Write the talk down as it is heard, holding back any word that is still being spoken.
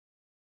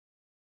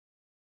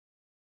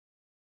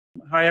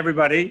Hi,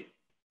 everybody.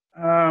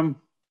 I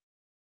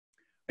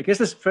guess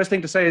the first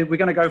thing to say is we're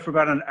going to go for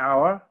about an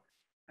hour,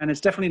 and it's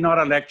definitely not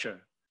a lecture.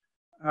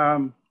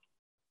 I'm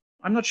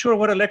not sure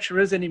what a lecture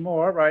is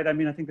anymore, right? I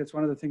mean, I think that's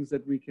one of the things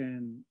that we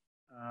can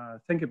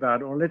think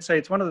about, or let's say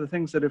it's one of the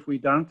things that if we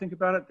don't think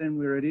about it, then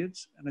we're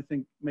idiots. And I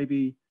think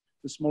maybe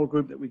the small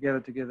group that we gather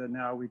together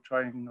now, we're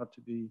trying not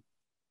to be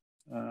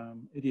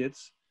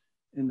idiots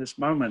in this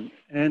moment.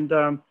 And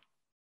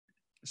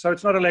so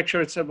it's not a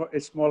lecture,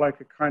 it's more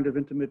like a kind of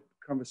intimate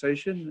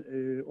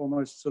conversation,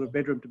 almost sort of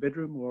bedroom to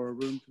bedroom or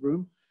room to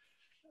room.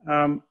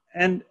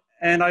 And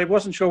I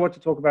wasn't sure what to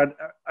talk about.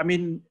 I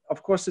mean,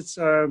 of course, it's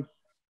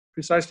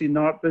precisely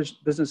not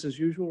business as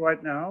usual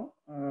right now.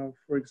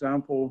 For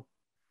example,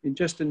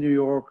 just in New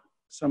York,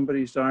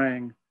 somebody's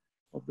dying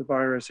of the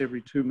virus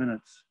every 2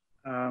 minutes.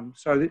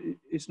 So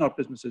it's not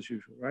business as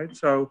usual, right?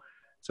 So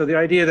the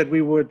idea that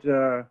we would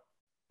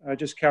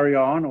just carry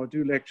on or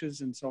do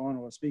lectures and so on,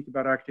 or speak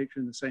about architecture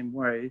in the same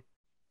way,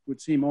 would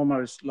seem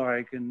almost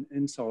like an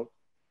insult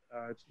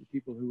to the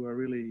people who are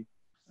really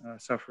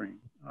suffering.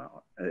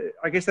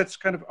 I guess that's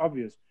kind of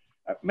obvious.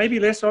 Maybe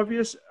less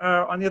obvious.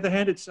 On the other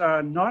hand, it's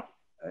not.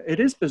 It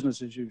is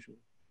business as usual.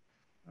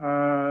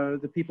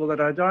 The people that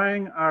are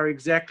dying are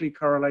exactly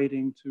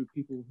correlating to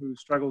people who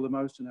struggle the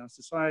most in our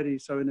society.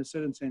 So in a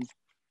certain sense,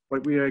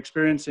 what we are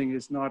experiencing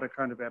is not a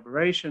kind of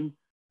aberration,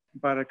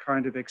 but a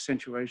kind of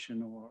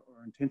accentuation or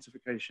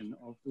intensification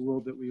of the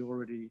world that we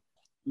already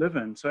live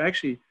in. So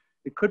actually,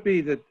 it could be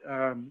that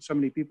so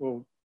many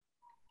people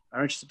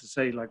are interested to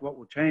say, like, what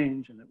will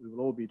change and that we will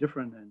all be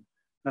different and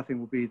nothing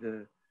will be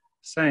the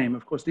same.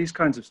 Of course, these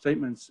kinds of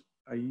statements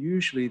are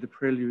usually the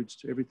preludes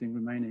to everything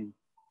remaining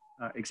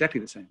exactly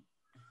the same.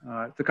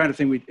 The kind of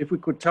thing, if we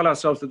could tell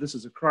ourselves that this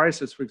is a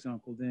crisis, for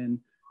example, then,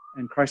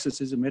 and crisis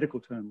is a medical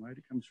term, right?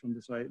 It comes from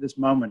this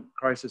moment.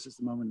 Crisis is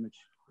the moment in which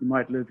you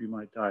might live, you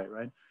might die,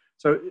 right?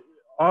 So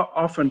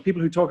often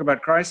people who talk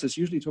about crisis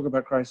usually talk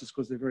about crisis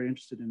because they're very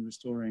interested in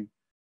restoring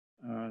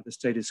the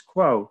status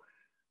quo.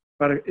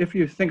 But if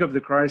you think of the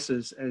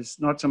crisis as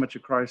not so much a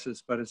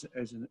crisis, but as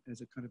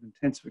a kind of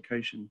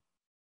intensification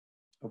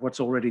of what's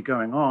already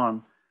going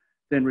on,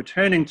 then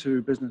returning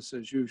to business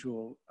as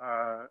usual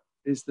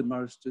is the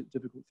most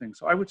difficult thing.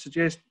 So I would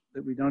suggest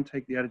that we don't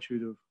take the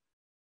attitude of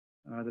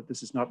that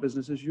this is not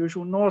business as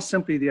usual, nor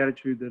simply the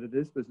attitude that it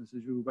is business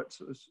as usual, but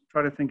sort of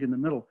try to think in the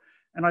middle.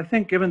 And I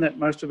think given that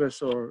most of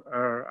us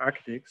are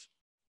architects,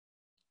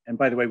 and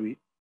by the way, we're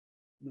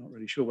not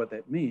really sure what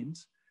that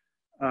means,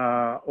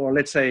 or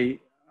let's say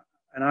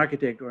an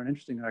architect or an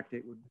interesting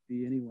architect would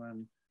be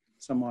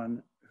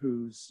someone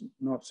who's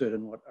not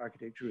certain what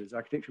architecture is.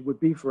 Architecture would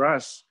be for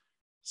us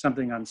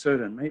something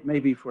uncertain.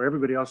 Maybe for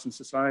everybody else in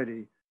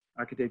society,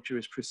 architecture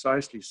is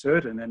precisely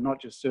certain, and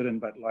not just certain,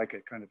 but like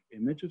a kind of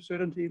image of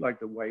certainty, like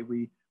the way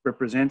we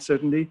represent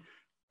certainty.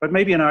 But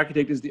maybe an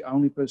architect is the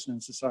only person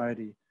in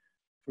society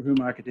for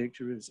whom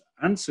architecture is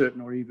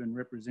uncertain or even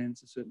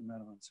represents a certain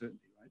amount of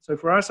uncertainty, right? So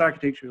for us,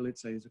 architecture,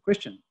 let's say, is a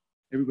question.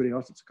 Everybody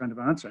else, it's a kind of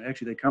answer.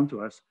 Actually, they come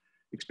to us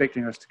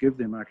expecting us to give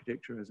them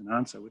architecture as an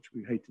answer, which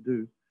we hate to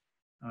do.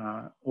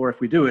 Or if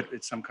we do it,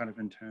 it's some kind of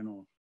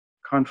internal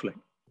conflict.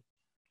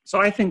 So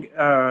I think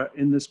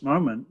in this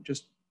moment,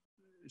 just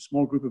a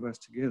small group of us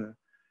together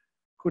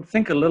could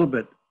think a little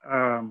bit,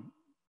 and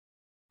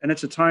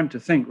it's a time to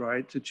think,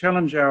 right? To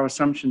challenge our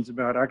assumptions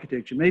about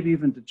architecture, maybe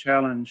even to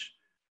challenge,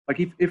 like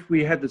if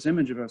we had this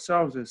image of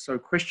ourselves as so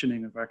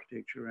questioning of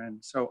architecture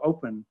and so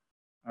open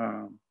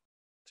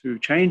to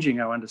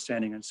changing our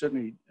understanding, and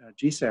certainly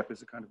GSAPP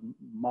is a kind of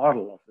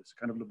model of this,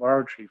 kind of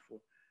laboratory for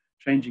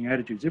changing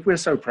attitudes. If we're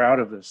so proud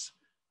of this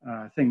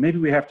thing, maybe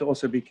we have to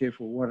also be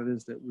careful what it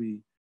is that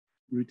we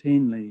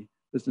routinely,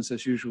 business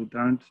as usual,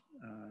 don't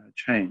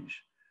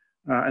change.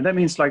 And that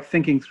means like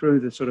thinking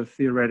through the sort of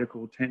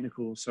theoretical,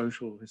 technical,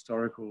 social,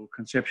 historical,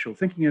 conceptual,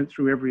 thinking it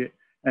through every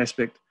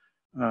aspect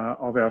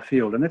of our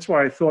field. And that's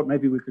why I thought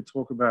maybe we could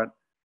talk about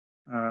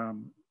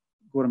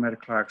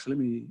Matta-Clark. So let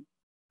me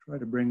try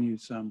to bring you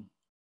some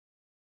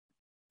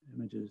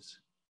images.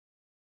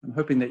 I'm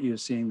hoping that you're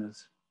seeing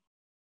this.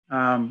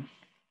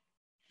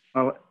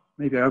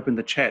 Maybe I open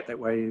the chat, that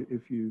way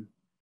if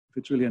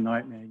it's really a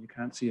nightmare, you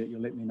can't see it,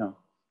 you'll let me know.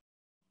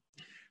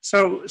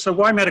 So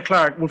why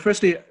Matta-Clark? Well,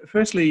 firstly,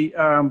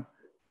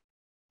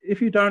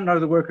 if you don't know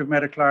the work of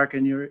Matta-Clark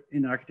and you're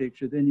in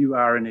architecture, then you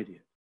are an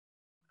idiot.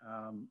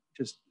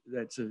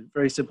 That's a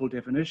very simple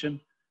definition.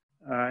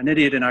 An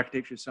idiot in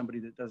architecture is somebody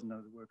that doesn't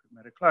know the work of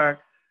Matta-Clark.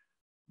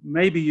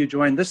 Maybe you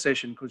joined this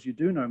session because you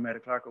do know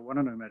Matta-Clark or want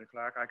to know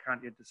Matta-Clark. I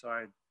can't yet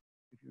decide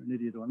if you're an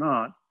idiot or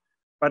not.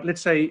 But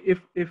let's say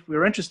if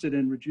we're interested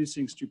in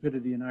reducing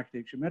stupidity in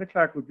architecture,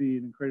 Matta-Clark would be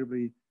an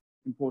incredibly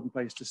important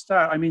place to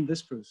start. I mean,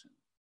 this person,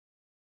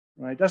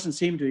 right? Doesn't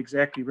seem to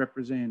exactly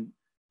represent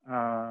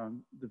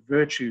the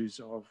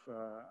virtues of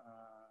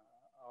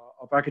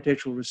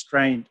architectural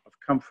restraint, of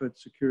comfort,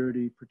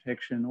 security,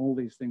 protection, all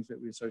these things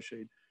that we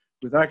associate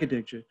with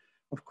architecture.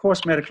 Of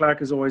course,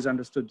 Matta-Clark is always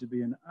understood to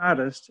be an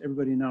artist.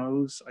 Everybody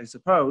knows, I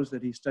suppose,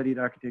 that he studied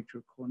architecture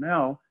at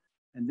Cornell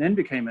and then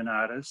became an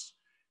artist.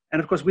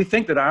 And of course, we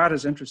think that art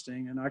is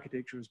interesting and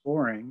architecture is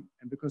boring.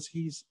 And because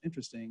he's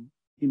interesting,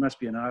 he must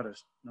be an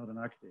artist, not an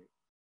architect.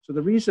 So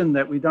the reason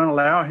that we don't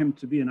allow him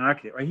to be an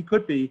architect, right? He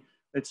could be,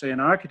 let's say, an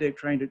architect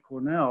trained at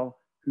Cornell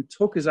who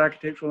took his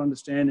architectural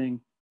understanding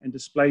and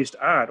displaced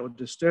art or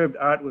disturbed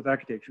art with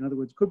architecture. In other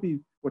words, could be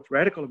what's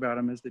radical about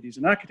him is that he's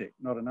an architect,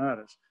 not an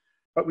artist.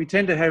 But we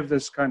tend to have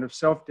this kind of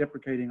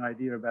self-deprecating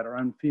idea about our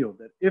own field,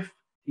 that if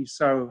he's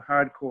so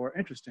hardcore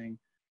interesting,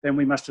 then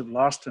we must have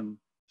lost him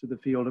to the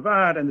field of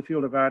art, and the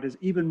field of art is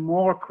even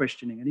more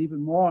questioning and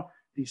even more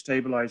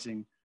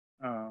destabilizing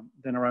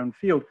than our own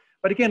field.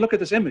 But again, look at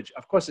this image.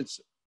 Of course, it's,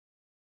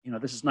 you know,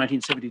 this is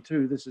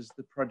 1972. This is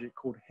the project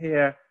called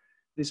Hair.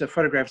 These are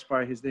photographs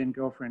by his then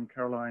girlfriend,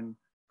 Caroline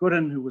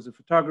Gooden, who was a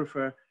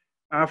photographer.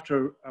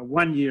 After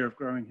 1 year of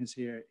growing his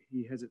hair,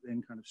 he has it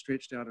then kind of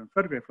stretched out and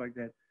photographed like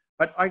that.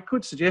 But I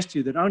could suggest to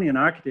you that only an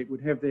architect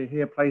would have their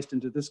hair placed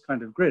into this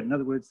kind of grid. In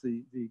other words,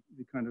 the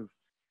kind of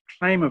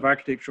claim of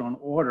architecture on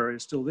order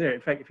is still there.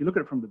 In fact, if you look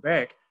at it from the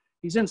back,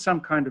 he's in some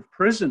kind of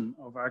prison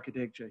of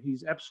architecture.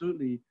 He's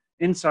absolutely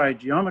inside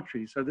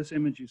geometry. So this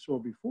image you saw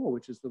before,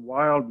 which is the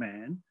wild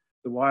man,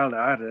 the wild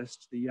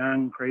artist, the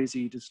young,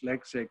 crazy,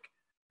 dyslexic,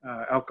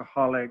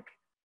 alcoholic,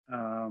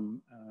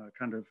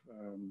 kind of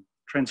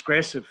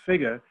transgressive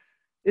figure,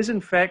 is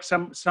in fact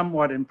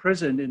somewhat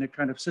imprisoned in a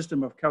kind of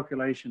system of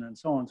calculation and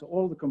so on. So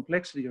all the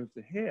complexity of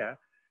the hair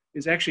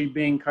is actually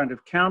being kind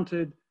of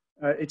counted.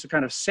 It's a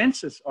kind of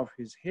census of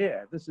his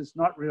hair. This is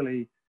not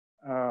really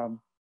a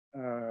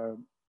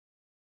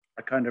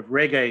kind of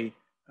reggae.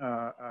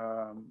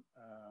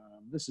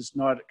 This is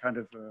not a kind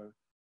of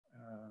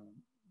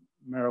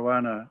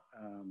marijuana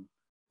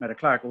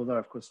Matta-Clark, although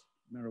of course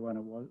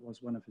marijuana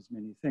was one of his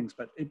many things.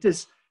 But it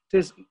is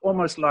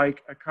almost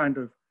like a kind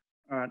of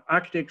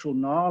architectural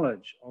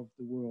knowledge of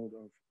the world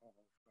of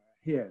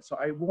hair. So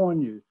I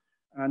warn you,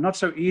 not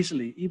so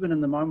easily, even in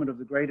the moment of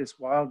the greatest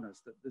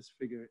wildness, that this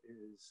figure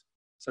is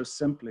so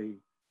simply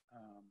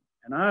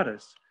an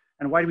artist.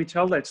 And why do we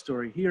tell that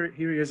story? Here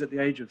he is at the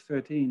age of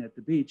 13 at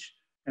the beach,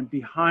 and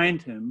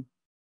behind him,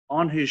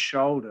 on his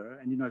shoulder,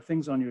 and you know,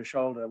 things on your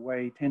shoulder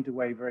tend to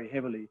weigh very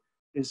heavily,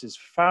 is his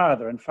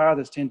father, and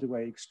fathers tend to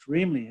weigh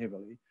extremely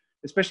heavily,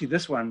 especially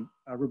this one,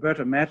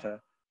 Roberto Matta,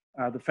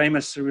 the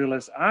famous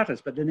surrealist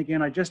artist. But then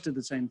again, I just did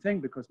the same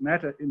thing because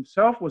Matta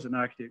himself was an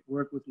architect,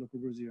 worked with Le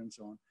Corbusier and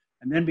so on,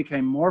 and then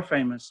became more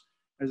famous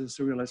as a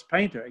surrealist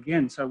painter.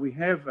 Again, so we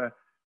have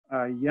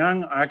a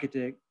young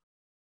architect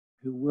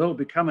who will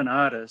become an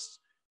artist,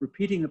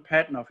 repeating the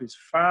pattern of his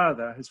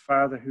father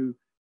who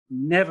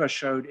never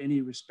showed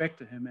any respect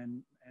to him,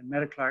 and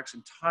Matta-Clark's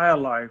entire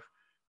life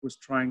was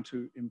trying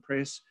to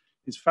impress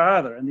his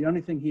father. And the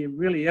only thing he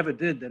really ever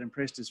did that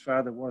impressed his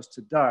father was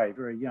to die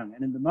very young.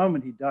 And in the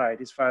moment he died,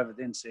 his father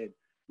then said,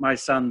 "My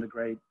son, the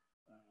great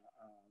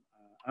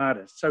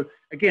artist." So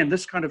again,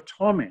 this kind of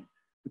torment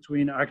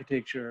between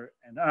architecture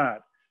and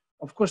art.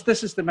 Of course,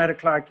 this is the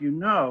Matta-Clark, you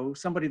know,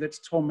 somebody that's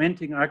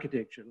tormenting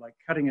architecture, like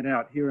cutting it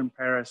out here in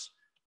Paris,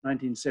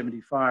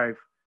 1975,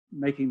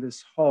 making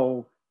this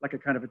hole like a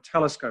kind of a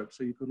telescope.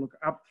 So you could look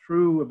up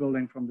through a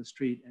building from the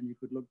street and you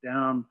could look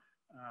down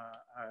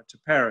to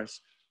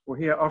Paris. Or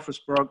here, Office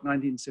Baroque,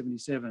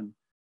 1977,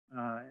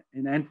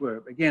 in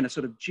Antwerp. Again, a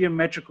sort of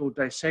geometrical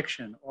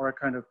dissection or a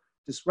kind of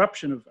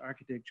disruption of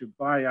architecture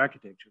by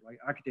architecture, like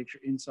architecture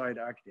inside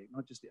architect,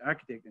 not just the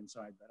architect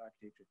inside, but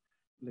architecture,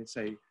 let's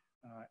say,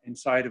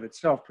 inside of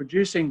itself,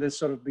 producing this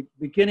sort of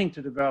beginning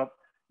to develop.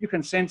 You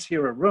can sense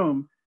here a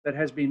room that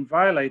has been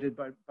violated,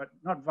 but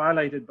not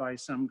violated by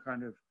some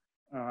kind of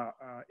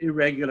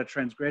irregular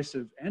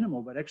transgressive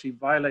animal, but actually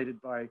violated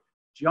by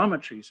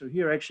geometry. So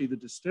here actually the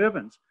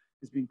disturbance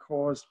has been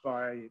caused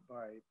by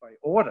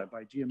order,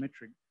 by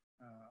geometric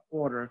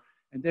order.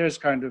 And there's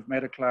kind of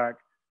Matta-Clark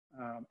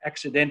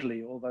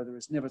accidentally, although there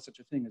is never such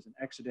a thing as an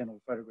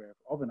accidental photograph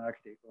of an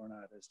architect or an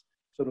artist,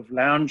 sort of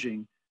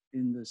lounging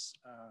in this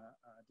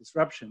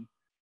disruption.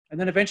 And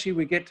then eventually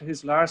we get to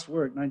his last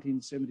work,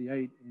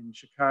 1978, in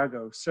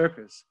Chicago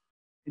Circus,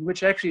 in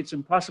which actually it's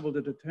impossible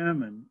to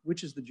determine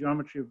which is the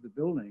geometry of the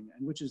building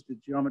and which is the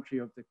geometry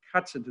of the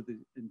cuts into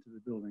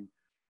the building.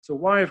 So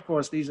why, of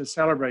course, these are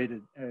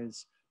celebrated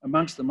as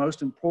amongst the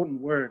most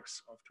important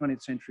works of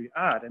 20th century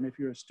art. And if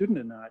you're a student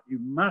in art, you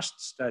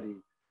must study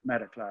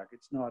Matta-Clark.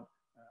 It's not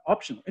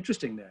optional.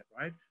 Interesting that,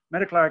 right?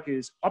 Matta-Clark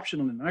is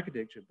optional in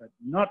architecture, but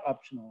not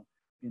optional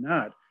in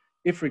art.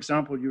 If, for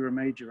example, you're a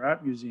major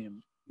art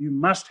museum, you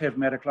must have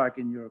Matta-Clark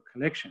in your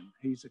collection.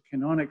 He's a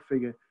canonic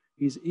figure.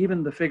 He's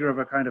even the figure of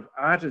a kind of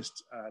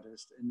artist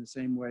in the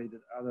same way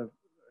that a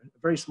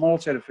very small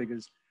set of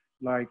figures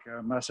like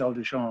Marcel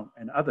Duchamp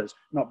and others,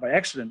 not by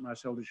accident,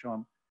 Marcel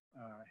Duchamp,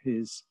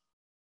 his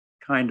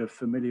kind of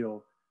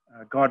familial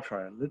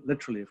godfather,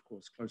 literally, of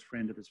course, close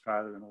friend of his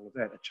father and all of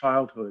that, a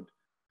childhood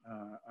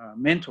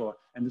mentor.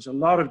 And there's a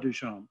lot of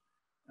Duchamp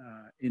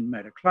in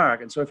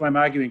Matta-Clark. And so if I'm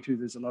arguing too,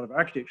 there's a lot of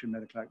architecture in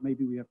Matta-Clark,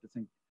 maybe we have to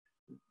think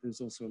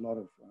there's also a lot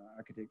of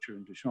architecture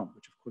in Duchamp,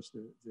 which of course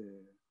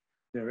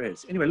there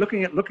is. Anyway,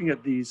 looking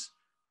at these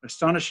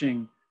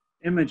astonishing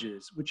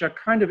images, which are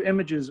kind of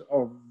images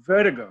of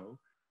vertigo,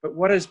 But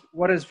what is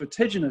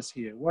vertiginous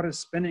here, what is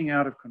spinning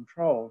out of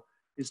control,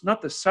 is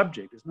not the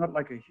subject. It's not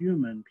like a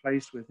human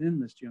placed within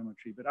this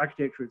geometry, but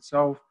architecture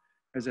itself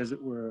has, as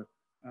it were,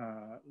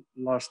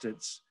 lost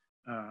its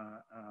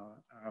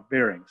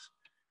bearings.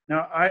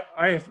 Now,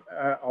 I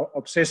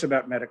obsess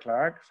about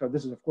Matta-Clark. So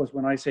this is, of course,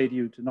 when I say to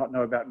you to not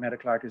know about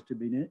Matta-Clark is to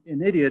be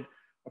an idiot,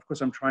 of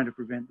course, I'm trying to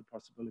prevent the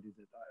possibility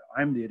that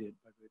I'm the idiot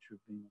by virtue of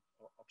being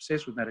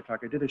obsessed with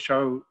Matta-Clark. I did a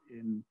show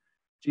in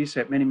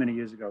GSAPP many, many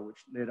years ago,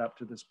 which led up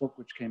to this book,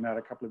 which came out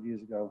a couple of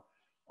years ago,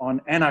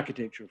 on an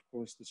architecture, of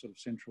course, the sort of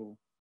central,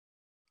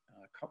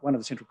 one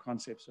of the central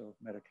concepts of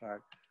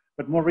Matta-Clark.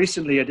 But more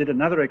recently, I did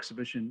another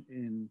exhibition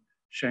in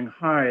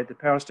Shanghai at the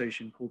power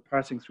station called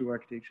Passing Through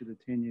Architecture, the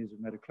 10 Years of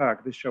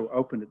Matta-Clark. This show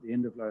opened at the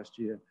end of last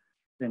year,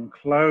 then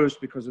closed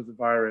because of the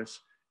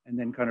virus, and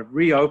then kind of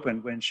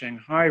reopened when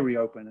Shanghai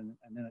reopened, and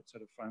then it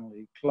sort of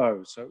finally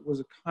closed. So it was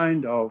a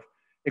kind of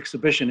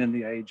exhibition in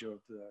the age of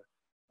the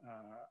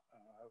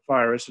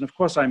virus. And of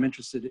course, I'm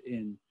interested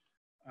in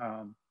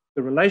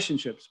the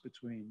relationships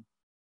between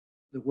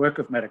the work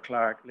of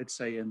Matta-Clark, let's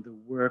say, and the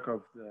work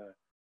of the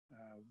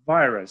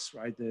virus,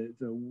 right? The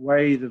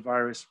way the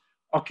virus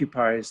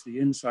occupies the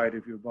inside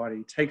of your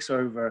body, takes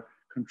over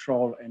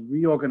control and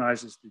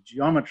reorganizes the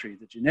geometry,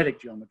 the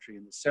genetic geometry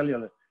and the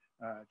cellular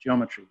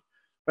geometry.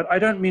 But I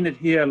don't mean it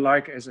here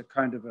like as a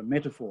kind of a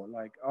metaphor,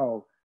 like,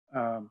 oh,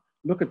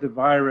 look at the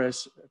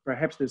virus,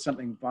 perhaps there's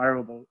something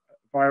viral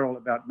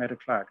about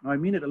Matta-Clark. No, I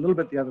mean it a little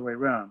bit the other way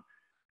around,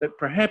 that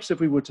perhaps if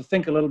we were to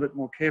think a little bit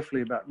more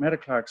carefully about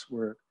Matta-Clark's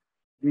work,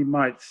 we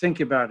might think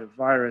about a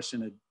virus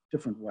in a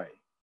different way.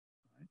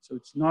 Right? So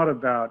it's not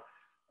about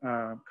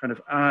kind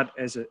of art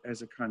as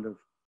a kind of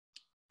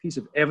piece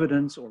of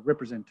evidence or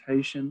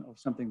representation of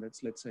something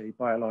that's, let's say,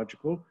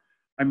 biological.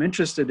 I'm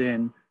interested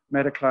in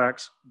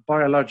Matta-Clark's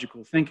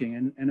biological thinking.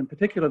 And in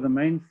particular, the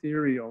main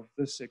theory of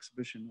this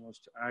exhibition was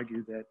to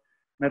argue that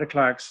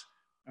Matta-Clark's,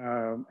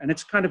 and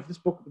it's kind of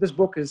this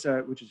book is,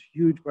 which is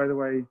huge, by the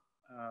way.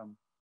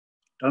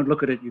 Don't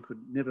look at it. You could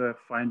never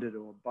find it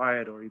or buy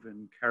it or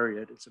even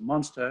carry it. It's a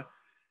monster.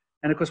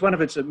 And of course, one of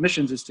its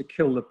missions is to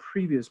kill the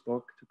previous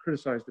book, to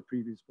criticize the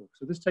previous book.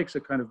 So this takes a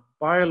kind of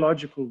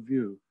biological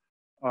view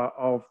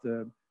of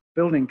the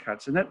building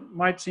cuts. And that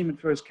might seem at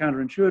first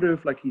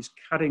counterintuitive, like he's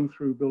cutting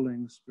through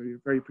buildings very,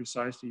 very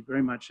precisely,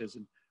 very much as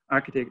an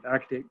architect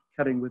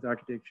cutting with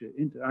architecture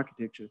into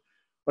architecture.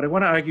 But I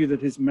want to argue that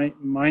his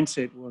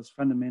mindset was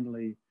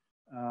fundamentally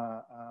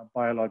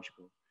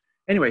biological.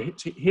 Anyway,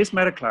 here's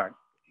Matta-Clark.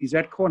 He's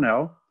at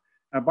Cornell.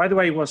 By the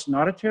way, he was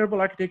not a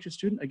terrible architecture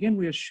student. Again,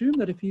 we assume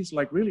that if he's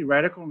like really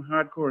radical and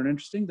hardcore and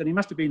interesting, then he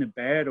must have been a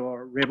bad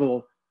or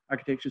rebel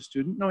architecture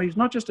student. No, he's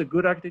not just a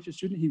good architecture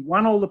student. He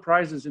won all the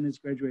prizes in his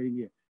graduating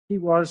year. He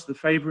was the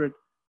favorite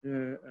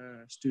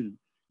student.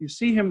 You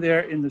see him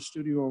there in the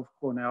studio of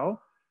Cornell.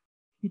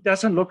 He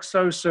doesn't look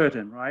so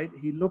certain, right?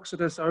 He looks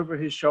at us over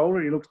his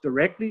shoulder. He looks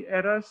directly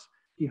at us.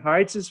 He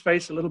hides his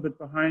face a little bit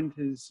behind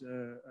his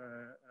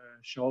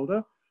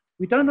shoulder.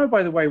 We don't know,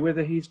 by the way,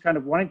 whether he's kind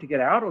of wanting to get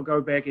out or go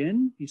back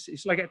in.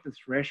 He's like at the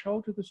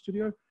threshold to the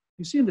studio.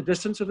 You see in the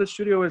distance of the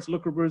studio is Le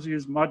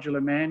Corbusier's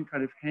modular man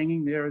kind of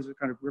hanging there as a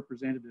kind of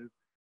representative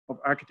of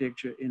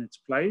architecture in its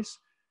place.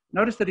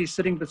 Notice that he's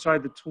sitting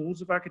beside the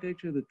tools of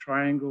architecture, the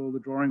triangle, the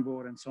drawing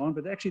board, and so on,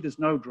 but actually there's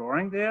no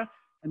drawing there.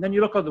 And then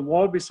you look on the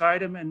wall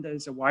beside him and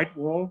there's a white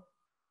wall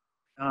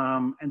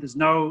and there's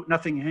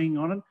nothing hanging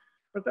on it.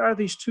 But there are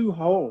these two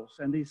holes,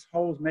 and these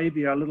holes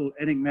maybe are little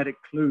enigmatic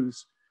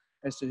clues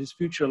as to his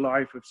future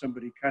life of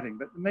somebody cutting.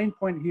 But the main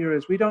point here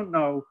is we don't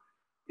know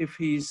if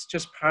he's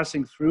just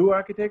passing through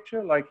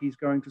architecture, like he's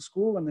going to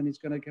school and then he's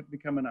going to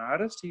become an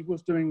artist. He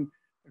was doing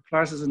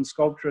classes in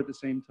sculpture at the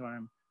same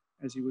time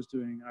as he was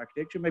doing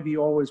architecture. Maybe he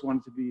always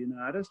wanted to be an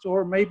artist,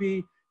 or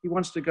maybe he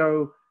wants to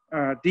go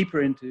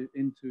deeper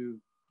into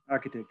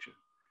architecture.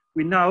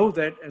 We know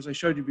that, as I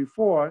showed you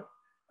before,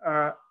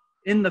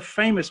 in the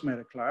famous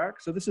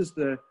Matta-Clark, so this is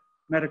the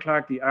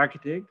Matta-Clark, the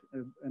architect,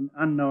 an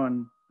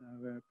unknown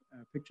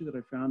picture that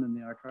I found in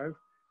the archive.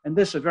 And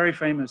this, a very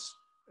famous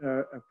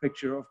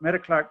picture of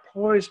Matta-Clark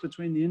poised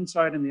between the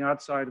inside and the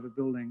outside of a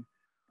building,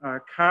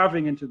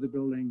 carving into the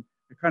building,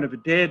 a kind of a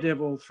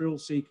daredevil, thrill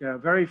seeker,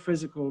 very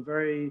physical,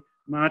 very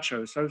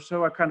macho.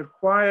 So a kind of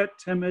quiet,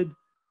 timid,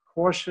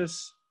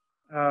 cautious,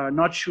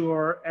 not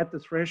sure at the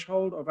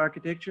threshold of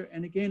architecture.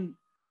 And again,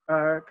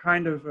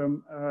 kind of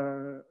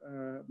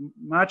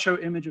macho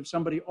image of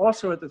somebody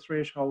also at the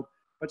threshold,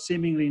 but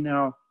seemingly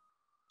now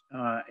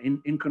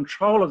in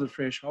control of the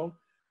threshold.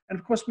 And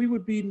of course, we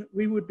would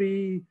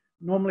be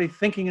normally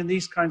thinking in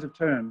these kinds of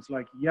terms,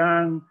 like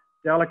young,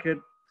 delicate,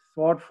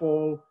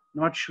 thoughtful,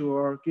 not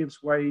sure,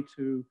 gives way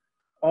to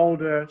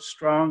older,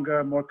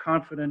 stronger, more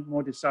confident,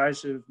 more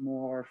decisive,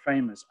 more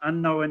famous,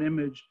 unknown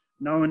image,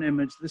 known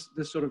image,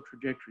 this sort of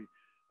trajectory.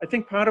 I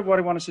think part of what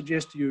I want to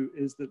suggest to you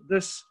is that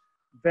this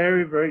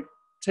very, very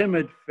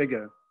timid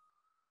figure,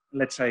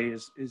 let's say,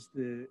 is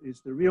the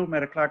real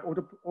Matta-Clark,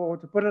 or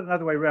to put it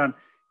another way around,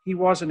 he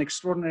was an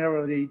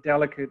extraordinarily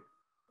delicate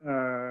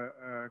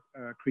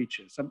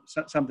creature,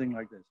 something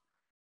like this.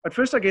 But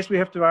first, I guess we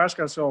have to ask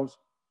ourselves,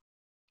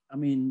 I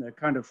mean, a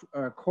kind of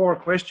core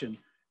question,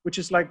 which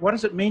is like, what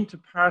does it mean to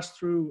pass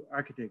through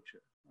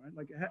architecture? Right?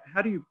 Like,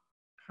 how do you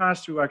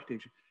pass through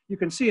architecture? You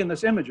can see in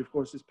this image, of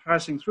course, is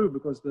passing through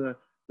because the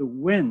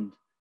wind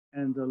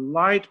and the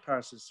light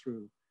passes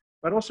through,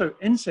 but also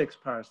insects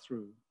pass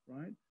through,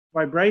 right?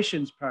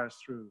 Vibrations pass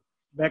through,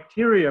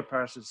 bacteria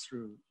passes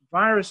through,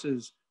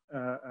 viruses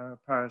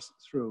pass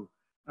through,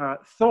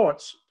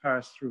 thoughts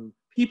pass through,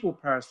 people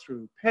pass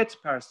through, pets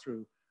pass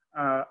through,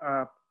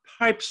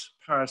 pipes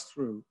pass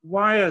through,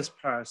 wires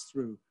pass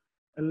through,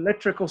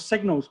 electrical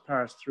signals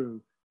pass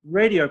through,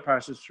 radio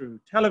passes through,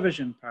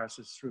 television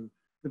passes through.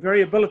 The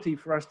very ability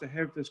for us to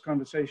have this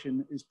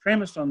conversation is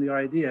premised on the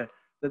idea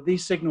that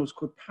these signals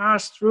could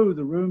pass through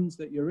the rooms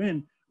that you're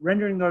in,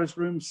 rendering those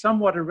rooms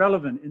somewhat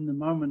irrelevant in the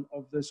moment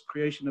of this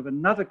creation of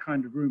another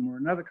kind of room or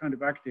another kind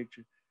of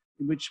architecture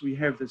in which we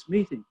have this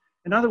meeting.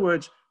 In other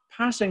words,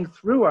 passing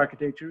through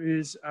architecture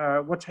is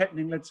what's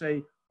happening, let's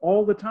say,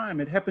 all the time.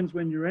 It happens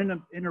when you're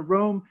in a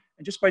room,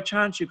 and just by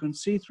chance you can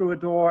see through a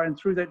door, and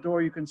through that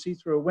door you can see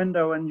through a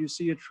window, and you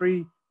see a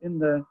tree in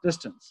the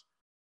distance.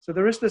 So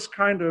there is this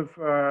kind of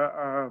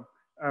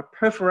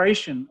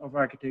perforation of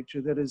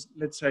architecture that is,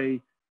 let's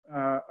say,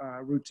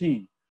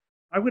 routine.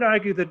 I would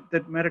argue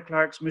that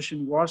Matta-Clark's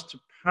mission was to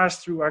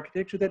pass through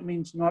architecture. That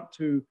means not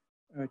to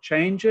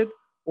change it,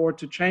 or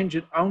to change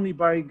it only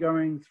by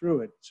going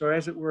through it. So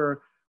as it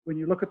were, when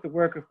you look at the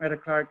work of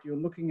Matta-Clark, you're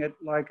looking at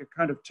like a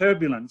kind of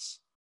turbulence,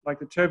 like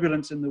the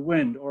turbulence in the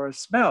wind, or a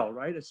smell,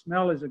 right? A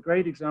smell is a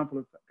great example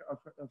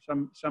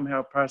of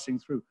somehow passing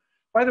through.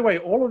 By the way,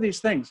 all of these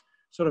things,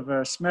 sort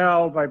of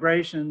smell,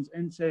 vibrations,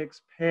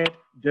 insects, pet,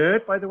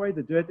 dirt, by the way,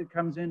 the dirt that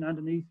comes in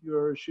underneath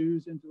your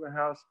shoes into a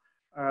house,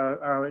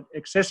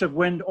 excessive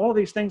wind, all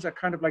these things are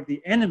kind of like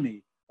the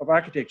enemy of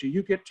architecture.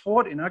 You get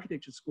taught in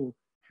architecture school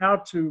how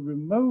to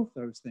remove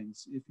those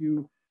things. If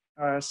you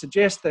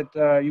suggest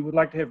that you would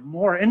like to have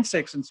more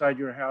insects inside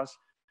your house,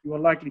 you are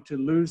likely to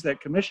lose that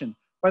commission.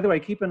 By the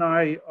way, keep an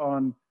eye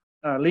on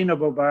Lino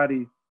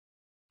Bobardi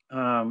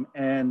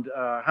and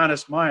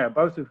Hannes Meyer,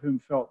 both of whom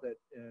felt that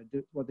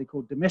what they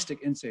call domestic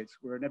insects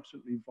were an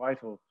absolutely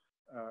vital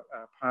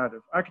part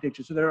of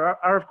architecture. So there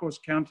are of course,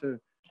 counter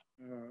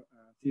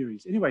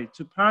theories. Anyway,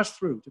 to pass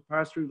through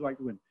like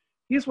the wind.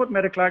 Here's what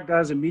Matta-Clark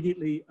does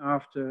immediately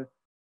after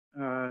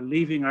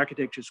leaving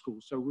architecture school.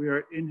 So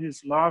we're in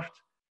his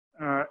loft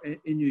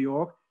in New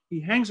York. He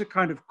hangs a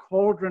kind of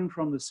cauldron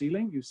from the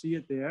ceiling. You see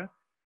it there.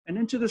 And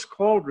into this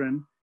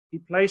cauldron, he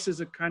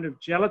places a kind of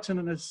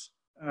gelatinous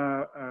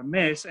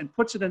mess and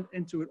puts it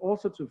into all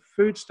sorts of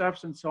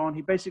foodstuffs and so on.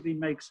 He basically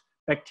makes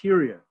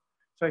bacteria.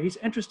 So he's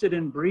interested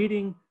in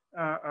breeding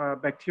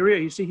bacteria.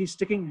 You see he's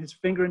sticking his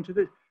finger into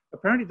this.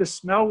 Apparently the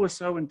smell was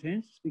so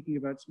intense, speaking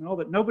about smell,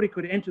 that nobody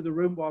could enter the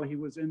room while he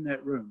was in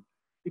that room.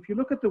 If you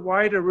look at the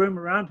wider room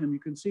around him, you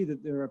can see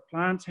that there are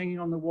plants hanging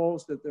on the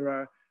walls, that there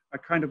are a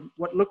kind of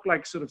what look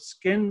like sort of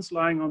skins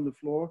lying on the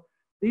floor.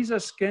 These are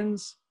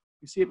skins,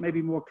 you see it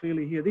maybe more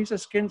clearly here. These are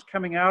skins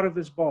coming out of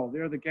this bowl.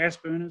 There are the gas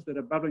burners that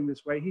are bubbling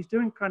this way. He's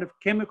doing kind of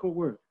chemical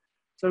work.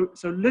 So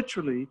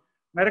literally,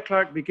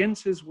 Matta-Clark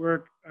begins his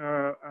work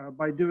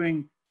by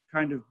doing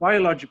kind of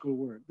biological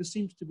work. This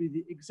seems to be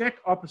the exact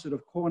opposite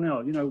of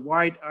Cornell. You know,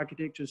 white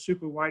architecture,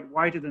 super white,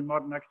 whiter than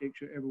modern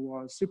architecture ever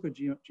was, super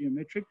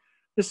geometric.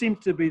 This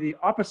seems to be the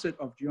opposite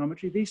of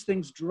geometry. These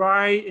things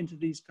dry into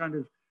these kind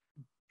of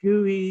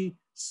gooey,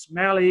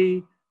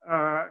 smelly,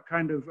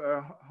 kind of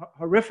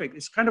horrific.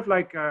 It's kind of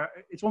like,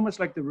 it's almost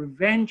like the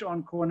revenge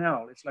on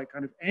Cornell. It's like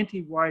kind of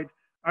anti-white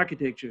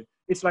architecture.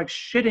 It's like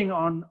shitting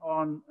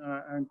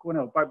on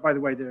Cornell. By the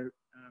way, there are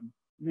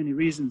many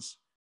reasons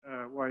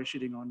why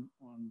shitting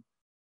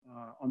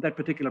on that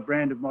particular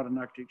brand of modern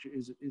architecture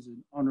is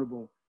an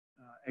honorable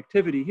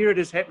activity. Here it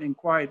is happening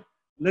quite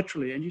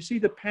literally. And you see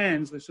the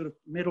pans, the sort of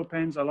metal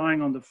pans are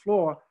lying on the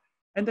floor,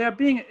 and they are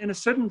being in a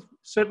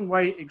certain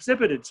way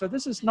exhibited. So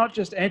this is not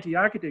just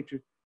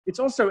anti-architecture, it's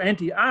also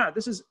anti-art.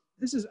 This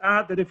is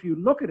art that if you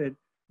look at it,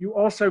 you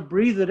also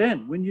breathe it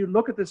in. When you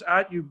look at this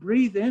art, you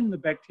breathe in the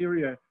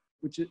bacteria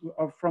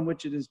from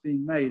which it is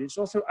being made. It's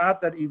also art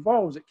that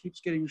evolves. It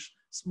keeps getting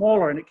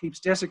smaller and it keeps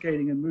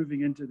desiccating and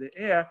moving into the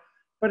air.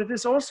 But it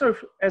is also,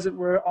 as it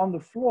were, on the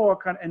floor,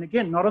 and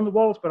again, not on the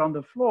walls, but on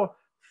the floor,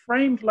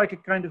 framed like a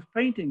kind of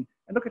painting.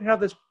 And look at how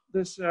this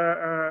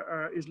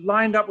is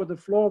lined up with the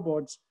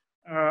floorboards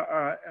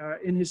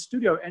in his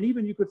studio. And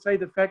even you could say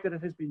the fact that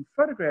it has been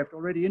photographed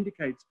already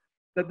indicates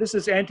that this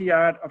is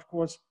anti-art, of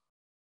course,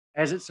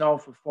 as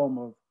itself a form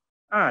of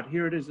art.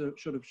 Here it is a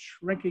sort of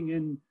shrinking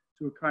in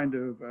to a kind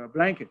of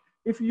blanket.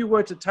 If you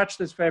were to touch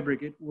this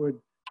fabric, it would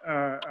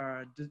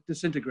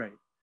disintegrate.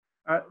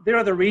 There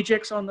are the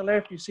rejects on the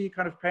left. You see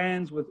kind of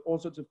pans with all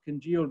sorts of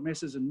congealed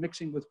messes and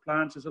mixing with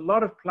plants. There's a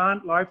lot of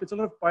plant life. There's a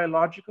lot of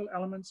biological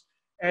elements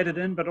added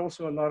in, but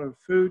also a lot of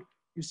food.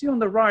 You see on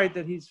the right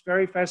that he's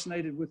very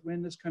fascinated with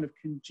when this kind of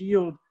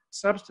congealed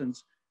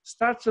substance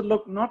starts to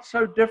look not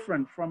so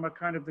different from a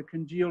kind of the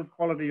congealed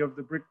quality of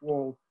the brick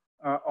wall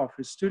of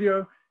his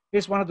studio.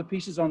 Here's one of the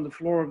pieces on the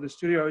floor of the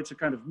studio. It's a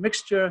kind of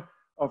mixture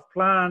of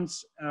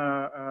plants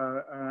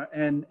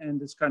and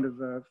this kind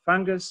of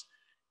fungus.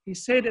 He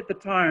said at the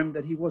time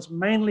that he was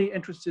mainly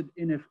interested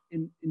in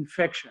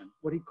infection,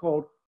 what he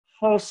called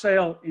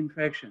wholesale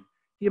infection.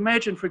 He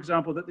imagined, for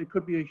example, that there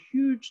could be a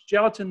huge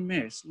gelatin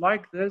mess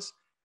like this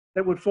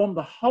that would form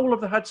the whole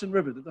of the Hudson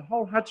River, that the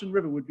whole Hudson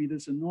River would be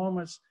this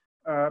enormous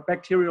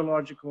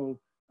bacteriological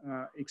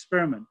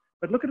experiment.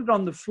 But look at it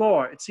on the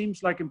floor. It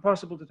seems like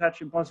impossible to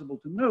touch, impossible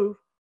to move.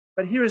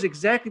 But here is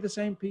exactly the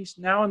same piece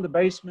now in the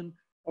basement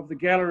of the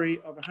gallery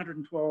of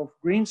 112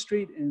 Green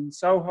Street in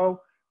Soho,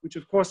 which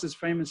of course is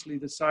famously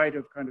the site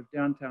of kind of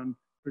downtown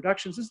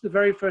productions. This is the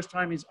very first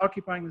time he's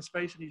occupying the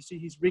space, and you see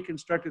he's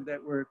reconstructed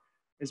that work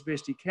as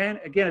best he can.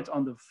 Again, it's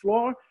on the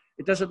floor.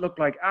 It doesn't look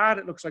like art.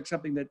 It looks like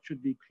something that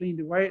should be cleaned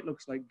away. It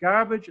looks like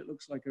garbage. It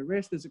looks like a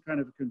rest. There's a kind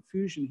of a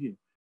confusion here.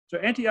 So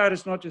anti-art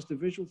is not just a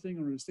visual thing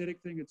or an aesthetic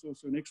thing. It's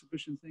also an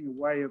exhibition thing,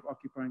 a way of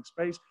occupying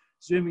space.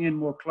 Zooming in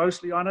more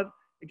closely on it.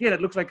 Again,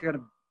 it looks like a kind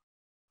of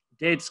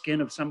dead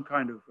skin of some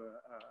kind of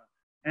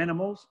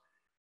animals.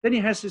 Then he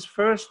has his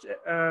first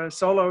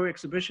solo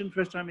exhibition,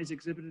 first time he's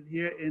exhibited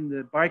here in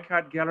the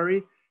Bicart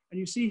Gallery. And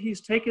you see he's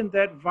taken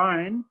that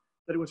vine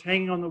that was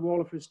hanging on the wall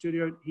of his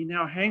studio. He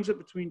now hangs it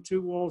between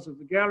two walls of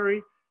the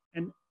gallery.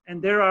 And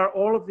there are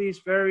all of these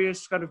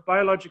various kind of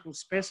biological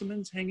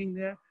specimens hanging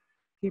there.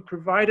 He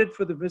provided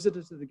for the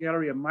visitors to the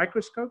gallery a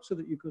microscope so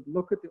that you could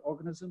look at the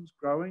organisms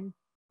growing,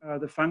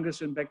 the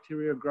fungus and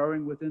bacteria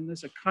growing within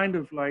this, a kind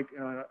of like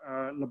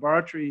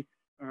laboratory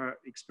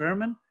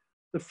experiment.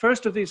 The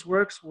first of these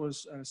works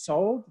was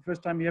sold. The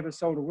first time he ever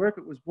sold a work,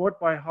 it was bought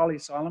by Holly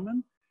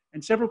Solomon.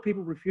 And several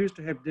people refused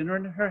to have dinner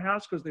in her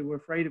house because they were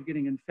afraid of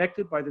getting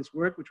infected by this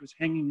work, which was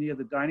hanging near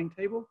the dining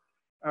table.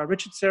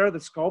 Richard Serra, the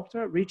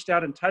sculptor, reached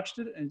out and touched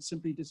it, and it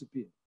simply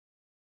disappeared.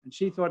 And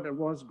she thought it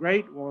was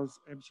great, was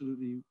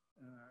absolutely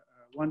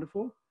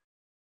wonderful.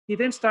 He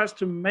then starts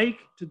to make,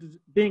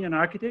 being an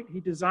architect, he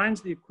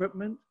designs the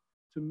equipment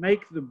to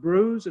make the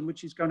brews in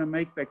which he's going to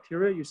make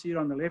bacteria. You see it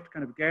on the left,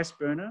 kind of gas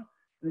burner.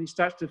 And he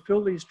starts to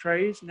fill these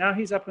trays. Now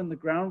he's up in the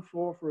ground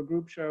floor for a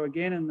group show,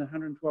 again in the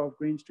 112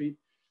 Green Street.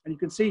 And you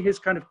can see his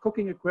kind of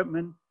cooking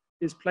equipment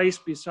is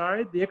placed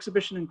beside. The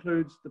exhibition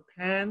includes the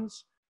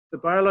pans, the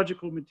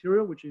biological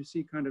material, which you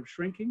see kind of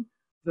shrinking,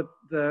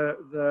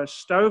 the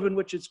stove in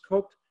which it's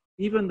cooked,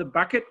 even the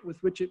bucket with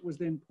which it was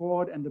then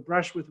poured, and the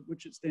brush with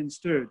which it's then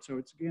stirred. So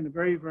it's again a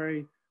very,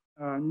 very,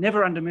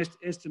 never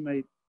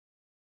underestimate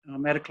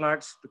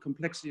Matta-Clark's, the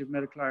complexity of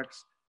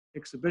Matta-Clark's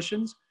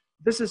exhibitions.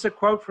 This is a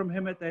quote from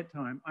him at that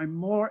time. "I'm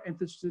more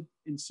interested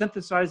in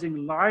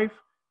synthesizing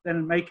life than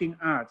in making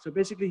art." So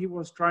basically he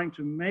was trying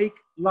to make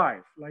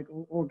life, like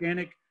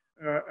organic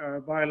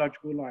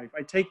biological life.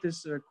 I take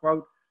this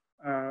quote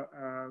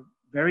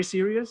very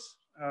serious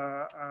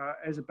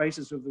as a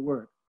basis of the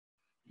work.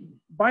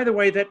 By the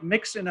way, that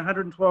mix in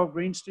 112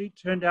 Green Street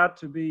turned out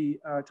to be,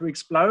 to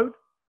explode.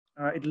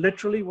 It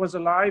literally was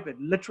alive.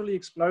 It literally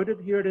exploded.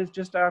 Here it is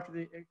just after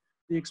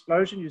the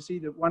explosion. You see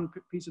that one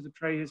piece of the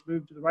tray has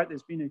moved to the right.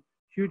 There's been a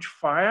huge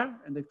fire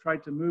and they've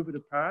tried to move it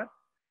apart.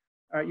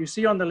 You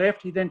see on the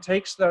left, he then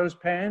takes those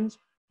pans,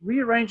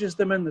 rearranges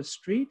them in the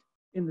street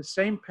in the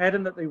same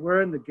pattern that they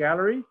were in the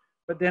gallery,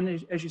 but then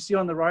as you see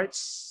on the right,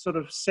 sort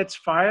of sets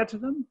fire to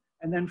them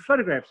and then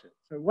photographs it.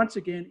 So once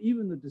again,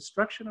 even the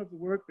destruction of the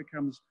work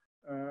becomes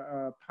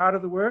part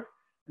of the work.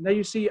 And there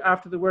you see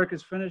after the work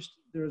is finished,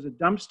 there is a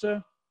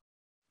dumpster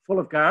full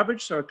of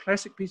garbage. So a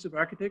classic piece of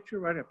architecture,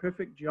 right? A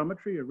perfect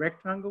geometry, a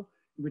rectangle,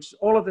 in which is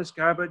all of this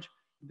garbage.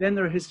 Then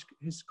there are his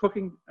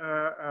cooking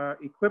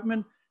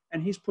equipment,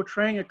 and he's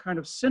portraying a kind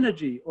of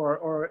synergy,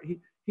 or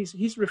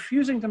he's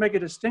refusing to make a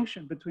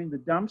distinction between the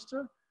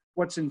dumpster,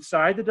 what's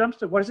inside the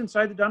dumpster. What is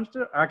inside the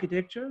dumpster?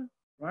 Architecture,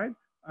 right?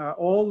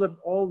 All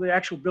the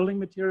actual building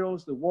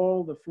materials, the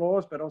wall, the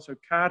floors, but also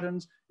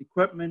cartons,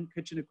 equipment,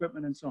 kitchen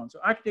equipment, and so on. So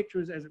architecture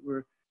is, as it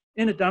were,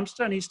 in a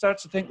dumpster, and he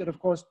starts to think that, of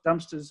course,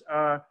 dumpsters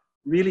are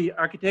really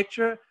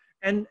architecture,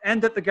 and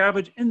that the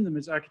garbage in them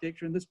is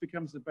architecture, and this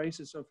becomes the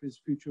basis of his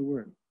future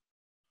work.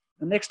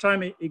 The next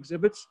time he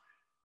exhibits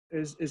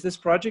is this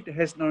project. It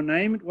has no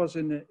name. It was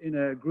in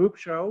a group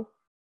show.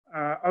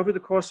 Over the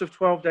course of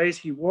 12 days,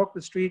 he walked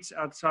the streets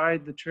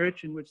outside the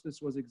church in which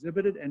this was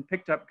exhibited and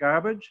picked up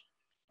garbage.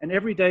 And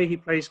every day he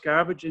placed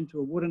garbage into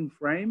a wooden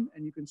frame,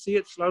 and you can see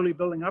it slowly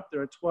building up.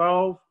 There are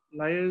 12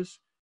 layers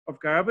of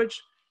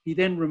garbage. He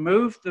then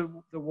removed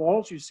the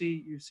walls. You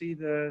see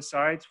the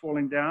sides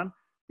falling down.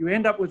 You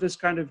end up with this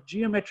kind of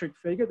geometric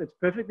figure that's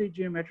perfectly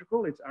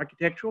geometrical. It's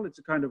architectural. It's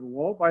a kind of a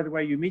wall. By the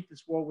way, you meet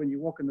this wall when you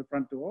walk in the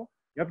front door.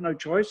 You have no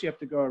choice. You have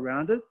to go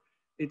around it.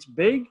 It's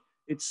big.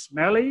 It's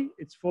smelly.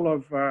 It's full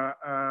of,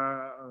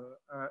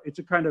 it's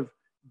a kind of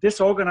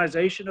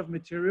disorganization of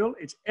material.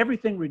 It's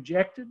everything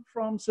rejected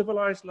from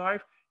civilized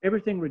life,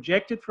 everything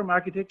rejected from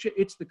architecture.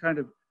 It's the kind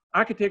of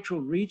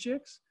architectural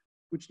rejects,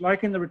 which,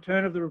 like in The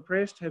Return of the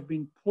Repressed, have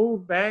been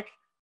pulled back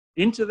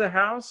into the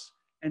house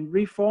and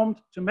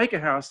reformed to make a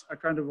house, a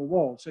kind of a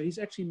wall. So he's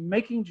actually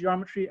making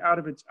geometry out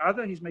of its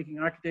other. He's making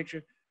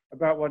architecture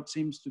about what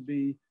seems to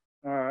be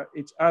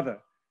its other.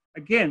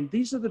 Again,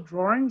 these are the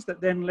drawings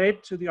that then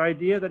led to the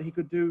idea that he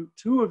could do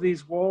 2 of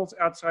these walls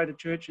outside a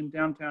church in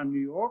downtown New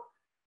York.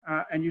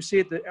 And you see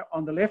it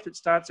on the left, it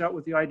starts out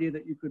with the idea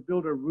that you could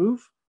build a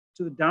roof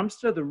to the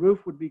dumpster. The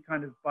roof would be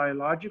kind of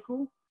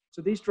biological.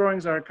 So these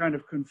drawings are a kind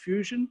of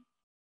confusion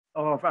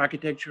of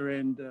architecture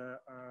and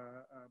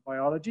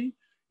biology.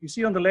 You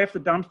see on the left, the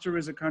dumpster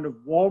is a kind of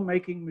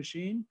wall-making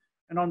machine.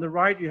 And on the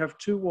right, you have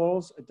 2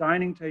 walls, a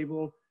dining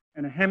table,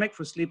 and a hammock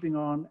for sleeping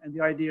on. And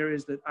the idea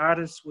is that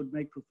artists would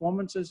make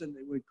performances and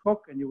they would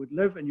cook and you would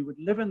live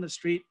in the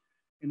street.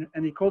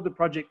 And he called the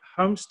project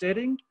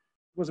homesteading.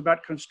 It was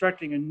about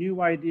constructing a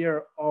new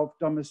idea of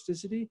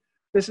domesticity.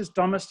 This is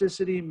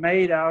domesticity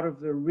made out of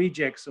the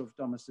rejects of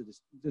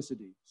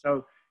domesticity.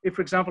 So if,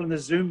 for example, in the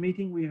Zoom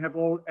meeting, we have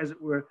all, as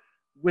it were,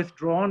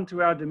 withdrawn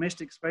to our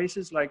domestic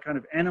spaces, like kind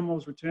of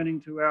animals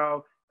returning to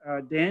our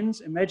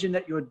dens, imagine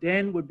that your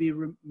den would be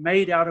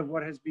made out of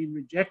what has been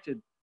rejected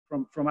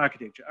from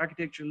architecture.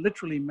 Architecture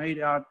literally made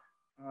out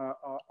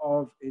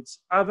of its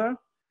other.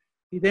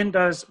 He then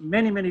does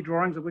many, many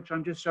drawings, of which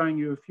I'm just showing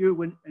you a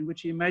few, in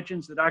which he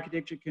imagines that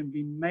architecture can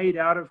be made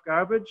out of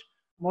garbage.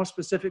 More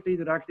specifically,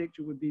 that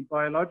architecture would be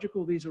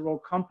biological. These are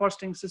all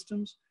composting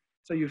systems.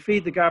 So you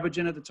feed the garbage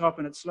in at the top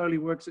and it slowly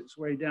works its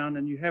way down,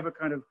 and you have a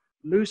kind of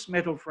loose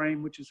metal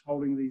frame which is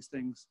holding these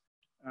things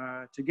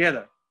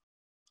together.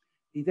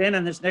 He then,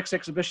 in his next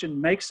exhibition,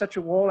 makes such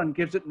a wall and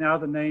gives it now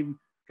the name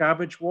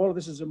Garbage Wall.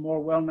 This is a more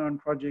well-known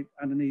project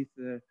underneath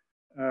the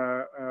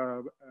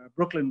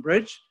Brooklyn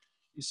Bridge.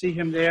 You see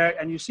him there,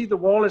 and you see the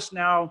wall is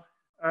now,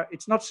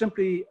 it's not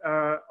simply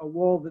a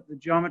wall that the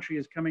geometry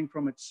is coming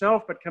from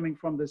itself, but coming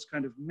from this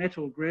kind of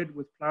metal grid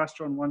with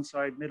plaster on one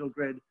side, metal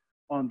grid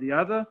on the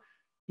other.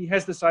 He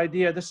has this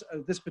idea,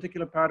 this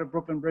particular part of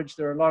Brooklyn Bridge,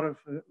 there are a lot of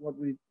what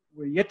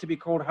were yet to be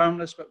called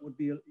homeless, but would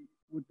be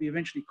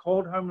eventually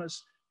called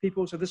homeless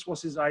people. So this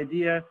was his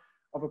idea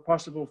of a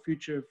possible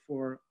future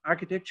for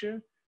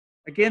architecture.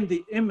 Again,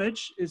 the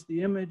image is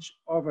the image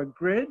of a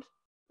grid.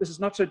 This is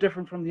not so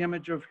different from the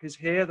image of his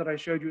hair that I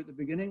showed you at the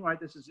beginning, right?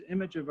 This is an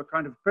image of a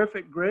kind of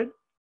perfect grid,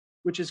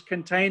 which is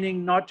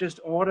containing not just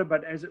order,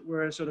 but as it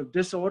were, a sort of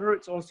disorder.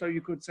 It's also, you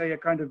could say, a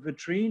kind of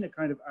vitrine, a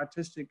kind of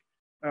artistic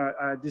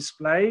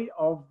display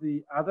of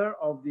the other,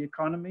 of the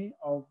economy,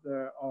 of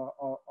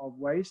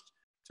waste,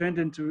 turned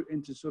into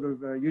sort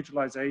of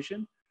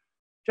utilization.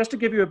 Just to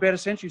give you a better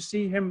sense, you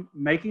see him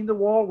making the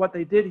wall. What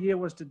they did here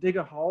was to dig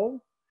a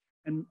hole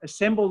and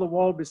assemble the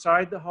wall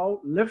beside the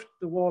hole, lift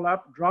the wall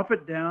up, drop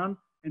it down,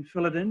 and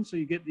fill it in. So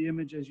you get the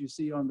image as you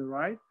see on the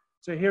right.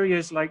 So here he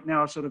is like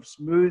now sort of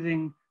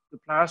smoothing the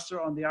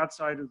plaster on the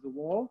outside of the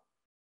wall.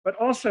 But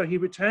also he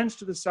returns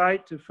to the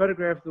site to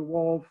photograph the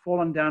wall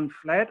fallen down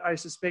flat. I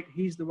suspect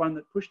he's the one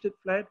that pushed it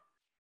flat,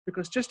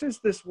 because just as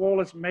this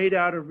wall is made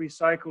out of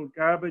recycled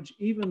garbage,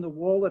 even the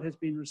wall that has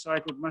been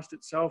recycled must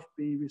itself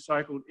be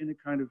recycled in a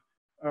kind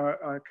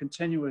of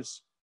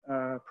continuous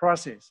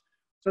process.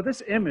 So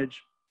this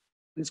image,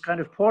 this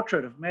kind of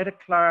portrait of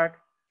Matta-Clark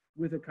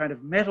with a kind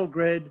of metal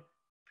grid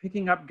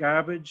picking up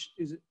garbage,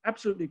 is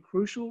absolutely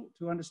crucial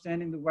to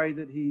understanding the way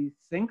that he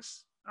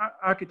thinks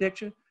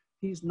architecture.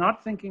 He's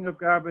not thinking of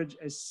garbage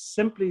as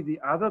simply the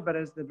other, but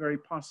as the very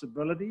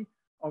possibility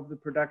of the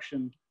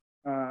production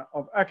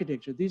of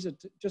architecture. These are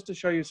just to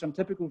show you some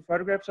typical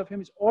photographs of him.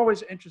 He's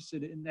always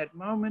interested in that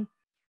moment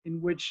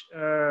in which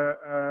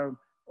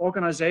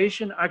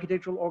organization,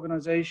 architectural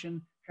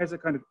organization, has a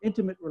kind of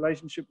intimate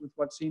relationship with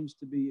what seems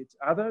to be its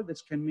other.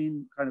 This can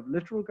mean kind of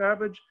literal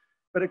garbage,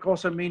 but it can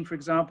also mean, for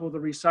example, the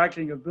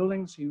recycling of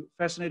buildings. He's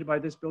fascinated by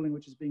this building,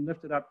 which is being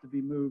lifted up to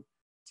be moved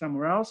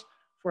somewhere else.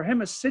 For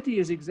him, a city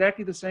is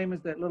exactly the same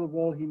as that little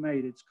wall he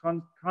made. It's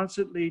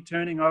constantly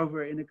turning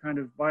over in a kind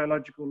of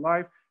biological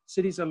life.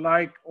 Cities are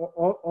like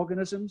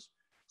organisms.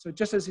 So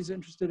just as he's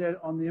interested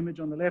on the image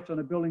on the left, on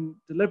a building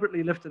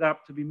deliberately lifted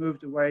up to be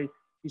moved away,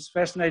 he's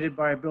fascinated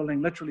by a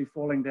building literally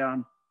falling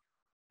down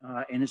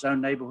in his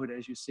own neighborhood,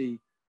 as you see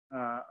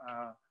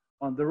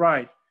on the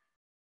right.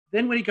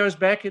 Then when he goes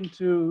back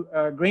into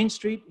Green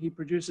Street, he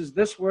produces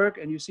this work,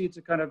 and you see it's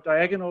a kind of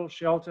diagonal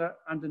shelter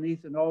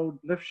underneath an old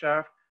lift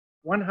shaft.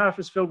 One half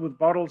is filled with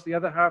bottles, the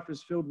other half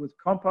is filled with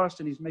compost,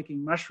 and he's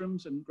making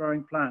mushrooms and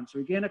growing plants. So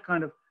again, a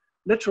kind of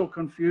literal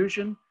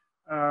confusion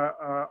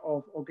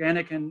of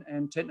organic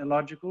and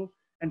technological.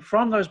 And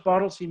from those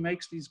bottles, he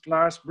makes these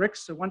glass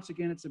bricks. So once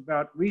again, it's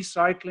about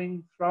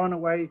recycling, throwing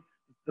away.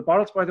 The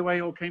bottles, by the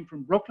way, all came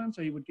from Brooklyn.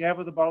 So he would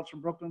gather the bottles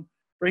from Brooklyn,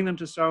 bring them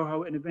to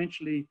Soho, and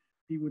eventually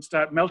he would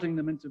start melting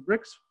them into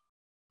bricks.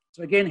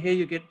 So again, here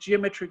you get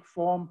geometric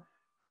form,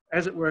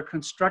 as it were,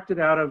 constructed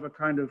out of a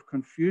kind of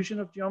confusion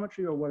of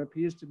geometry, or what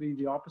appears to be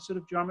the opposite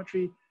of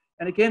geometry.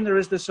 And again, there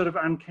is this sort of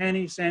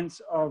uncanny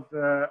sense of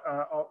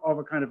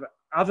a kind of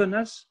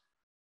otherness.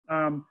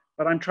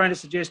 But I'm trying to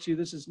suggest to you,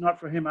 this is not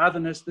for him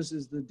otherness. This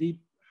is the deep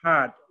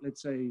heart,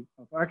 let's say,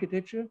 of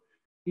architecture.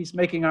 He's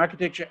making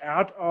architecture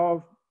out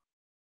of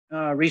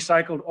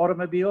recycled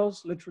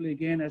automobiles, literally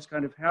again as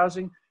kind of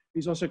housing.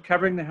 He's also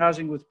covering the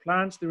housing with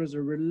plants. There is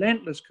a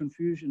relentless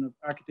confusion of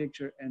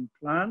architecture and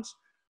plants.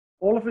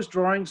 All of his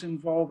drawings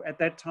involve, at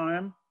that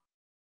time,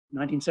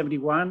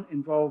 1971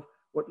 involved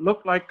what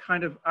looked like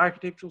kind of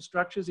architectural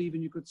structures,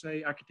 even you could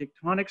say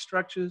architectonic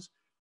structures,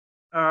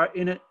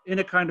 in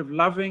a kind of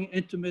loving,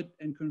 intimate,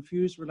 and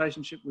confused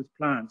relationship with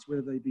plants,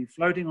 whether they be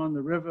floating on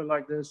the river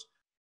like this.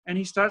 And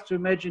he starts to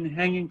imagine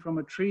hanging from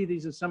a tree.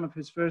 These are some of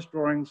his first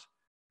drawings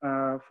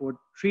for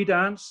tree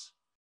dance.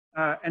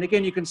 And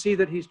again, you can see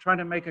that he's trying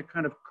to make a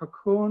kind of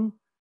cocoon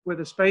where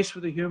the space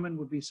for the human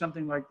would be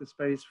something like the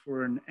space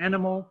for an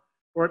animal,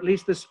 or at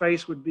least the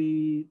space would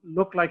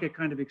look like a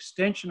kind of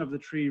extension of the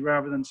tree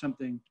rather than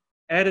something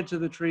added to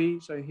the tree.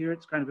 So here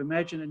it's kind of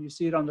imagined, and you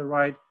see it on the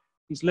right.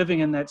 He's living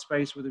in that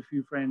space with a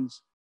few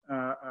friends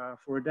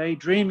for a day,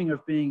 dreaming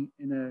of being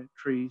in a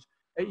tree.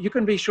 You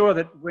can be sure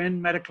that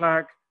when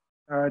Matta-Clark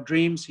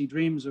dreams, he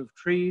dreams of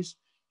trees.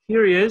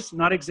 Here he is,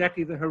 not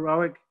exactly the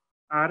heroic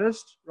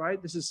artist,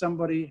 right? This is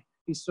somebody,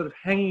 he's sort of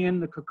hanging in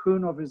the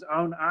cocoon of his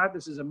own art.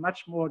 This is a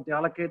much more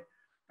delicate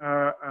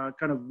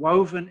kind of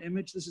woven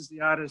image. This is the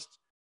artist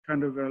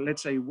kind of,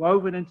 let's say,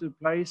 woven into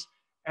place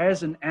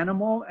as an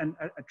animal, and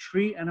a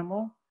tree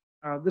animal.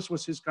 This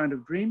was his kind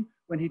of dream.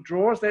 When he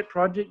draws that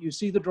project, you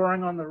see the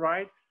drawing on the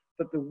right,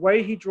 but the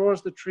way he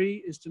draws the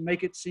tree is to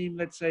make it seem,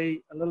 let's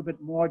say, a little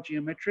bit more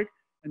geometric.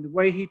 And the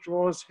way he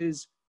draws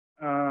his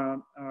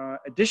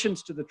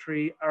additions to the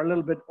tree are a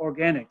little bit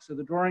organic. So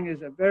the drawing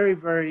is a very,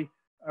 very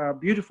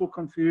beautiful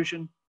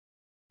confusion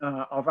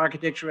of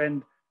architecture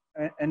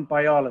and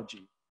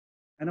biology.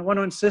 And I want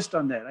to insist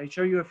on that. I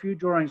show you a few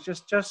drawings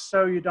just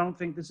so you don't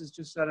think this is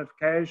just sort of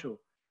casual.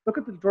 Look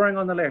at the drawing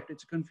on the left.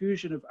 It's a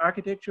confusion of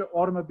architecture,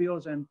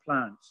 automobiles, and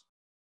plants.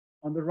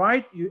 On the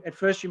right, at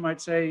first you might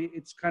say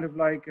it's kind of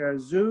like a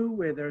zoo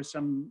where there are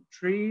some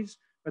trees,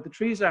 but the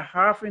trees are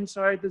half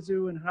inside the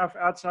zoo and half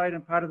outside,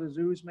 and part of the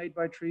zoo is made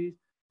by trees.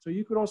 So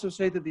you could also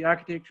say that the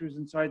architecture is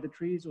inside the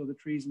trees or the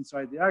trees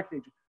inside the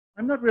architecture.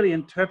 I'm not really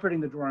interpreting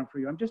the drawing for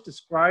you. I'm just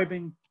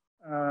describing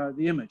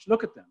the image.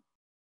 Look at them.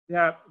 They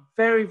are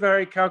very,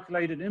 very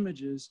calculated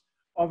images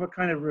of a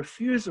kind of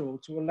refusal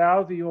to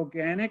allow the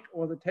organic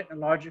or the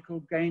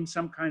technological gain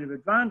some kind of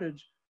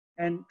advantage,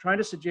 and trying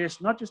to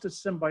suggest not just a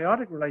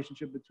symbiotic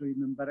relationship between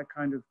them, but a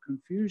kind of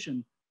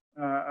confusion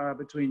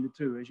between the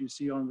two, as you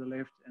see on the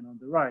left and on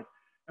the right.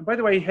 And by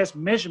the way, he has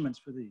measurements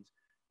for these.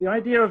 The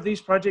idea of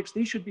these projects,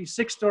 these should be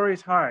 6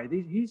 stories high.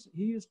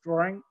 He is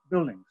drawing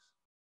buildings,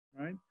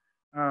 right?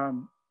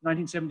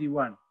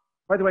 1971.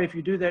 By the way, if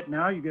you do that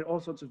now, you get all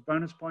sorts of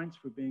bonus points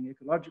for being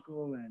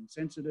ecological and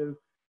sensitive.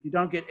 You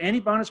don't get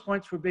any bonus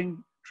points for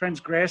being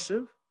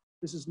transgressive.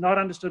 This is not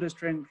understood as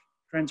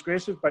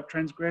transgressive, but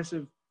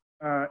transgressive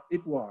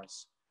it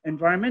was.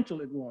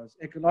 Environmental it was.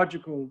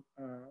 Ecological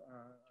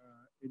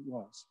it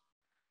was.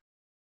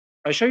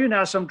 I show you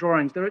now some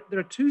drawings. There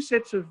are 2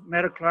 sets of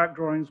Matta-Clark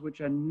drawings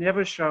which are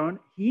never shown.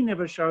 He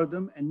never showed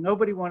them, and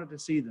nobody wanted to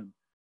see them.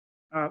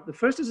 The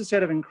first is a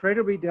set of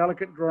incredibly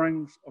delicate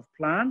drawings of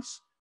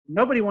plants.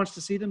 Nobody wants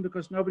to see them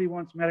because nobody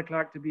wants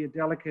Matta-Clark to be a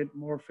delicate,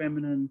 more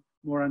feminine,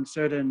 more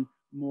uncertain,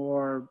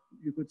 more,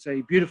 you could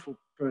say, beautiful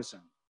person,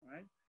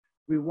 right?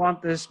 We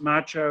want this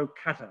macho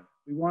cutter.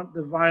 We want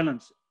the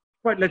violence,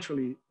 quite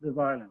literally the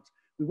violence.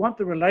 We want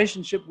the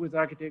relationship with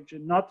architecture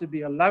not to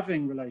be a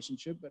loving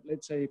relationship, but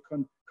let's say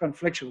a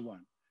conflictual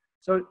one.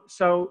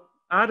 So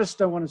artists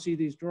don't want to see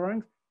these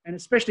drawings, and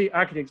especially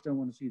architects don't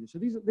want to see this. So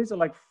these are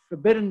like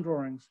forbidden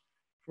drawings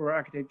for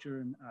architecture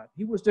and art.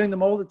 He was doing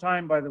them all the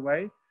time, by the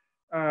way,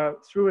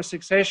 through a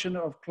succession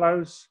of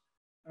close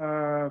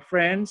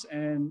friends,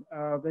 and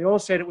they all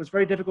said it was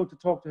very difficult to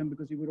talk to him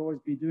because he would always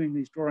be doing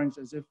these drawings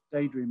as if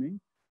daydreaming.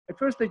 At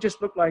first, they just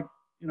looked like,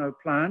 you know,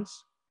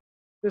 plants.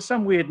 There's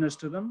some weirdness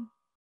to them.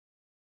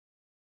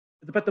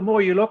 But the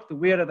more you look, the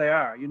weirder they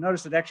are. You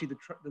notice that actually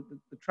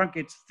the trunk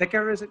gets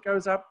thicker as it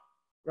goes up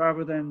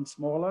rather than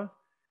smaller.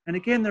 And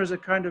again, there's a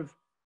kind of,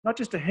 not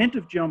just a hint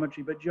of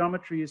geometry, but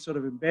geometry is sort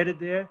of embedded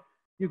there.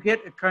 You get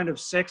a kind of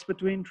sex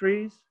between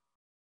trees.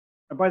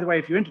 And by the way,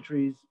 if you're into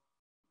trees,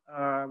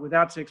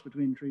 without sex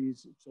between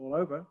trees, it's all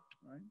over,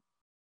 right?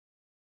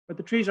 But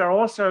the trees are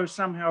also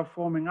somehow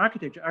forming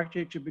architecture.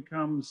 Architecture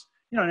becomes,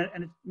 you know,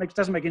 and it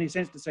doesn't make any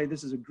sense to say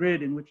this is a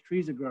grid in which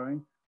trees are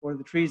growing, or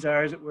the trees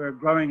are, as it were,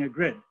 growing a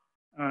grid.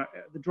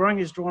 The drawing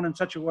is drawn in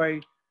such a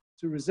way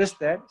to resist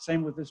that.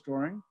 Same with this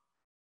drawing.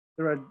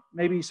 There are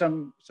maybe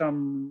some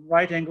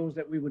right angles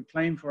that we would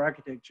claim for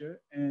architecture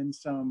and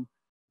some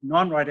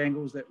non-right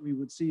angles that we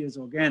would see as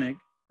organic.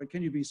 But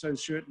can you be so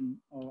certain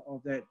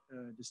of that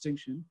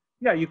distinction?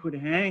 Yeah, you could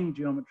hang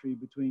geometry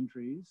between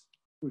trees,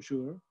 for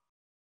sure.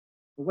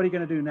 But what are you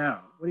going to do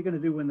now? What are you going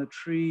to do when the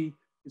tree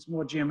is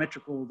more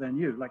geometrical than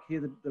you? Like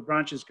here, the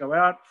branches go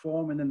out,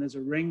 form, and then there's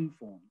a ring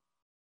form,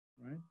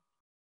 right?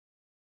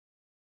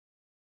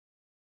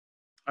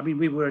 I mean,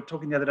 we were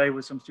talking the other day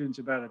with some students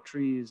about a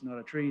tree is not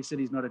a tree,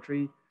 city is not a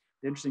tree.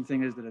 The interesting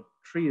thing is that a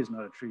tree is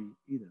not a tree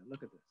either.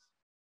 Look at this.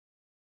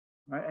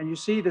 Right? And you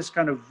see this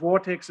kind of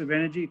vortex of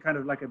energy, kind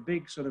of like a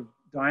big sort of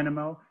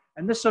dynamo,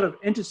 and this sort of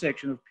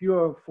intersection of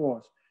pure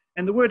force.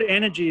 And the word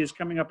energy is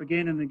coming up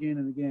again and again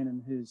and again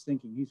in his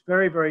thinking. He's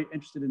very, very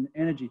interested in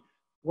energy.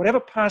 Whatever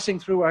passing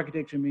through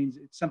architecture means,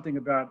 it's something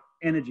about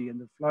energy and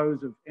the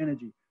flows of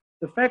energy.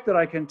 the fact that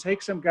I can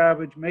take some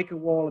garbage, make a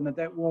wall, and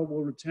that wall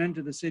will return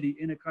to the city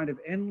in a kind of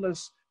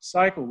endless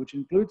cycle, which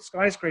includes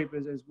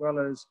skyscrapers as well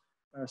as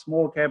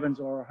small cabins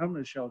or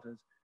homeless shelters.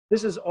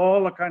 This is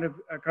all a kind of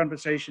a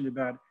conversation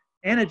about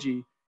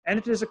energy, and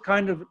it is a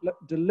kind of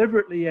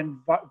deliberately and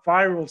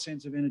viral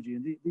sense of energy.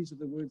 And these are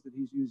the words that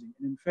he's using,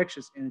 an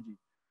infectious energy.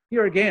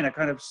 Here again, a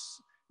kind of,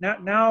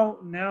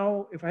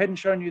 now, if I hadn't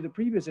shown you the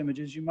previous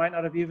images, you might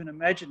not have even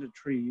imagined a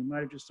tree. You might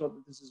have just thought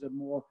that this is a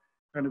more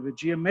kind of a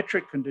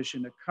geometric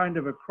condition, a kind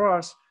of a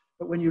cross.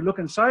 But when you look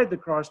inside the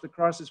cross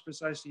is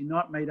precisely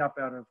not made up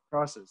out of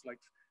crosses.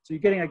 So you're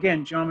getting,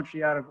 again,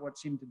 geometry out of what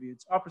seemed to be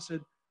its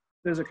opposite.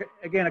 There's,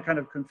 again, a kind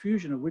of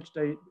confusion of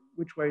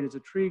which way does a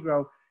tree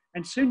grow.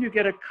 And soon you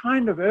get a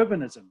kind of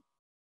urbanism.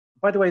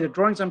 By the way, the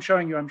drawings I'm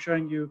showing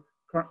you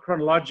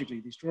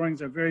chronologically. These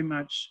drawings are very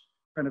much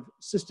kind of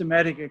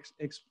systematic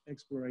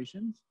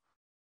explorations.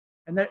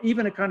 And they're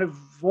even a kind of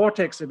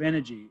vortex of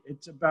energy.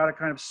 It's about a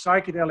kind of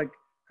psychedelic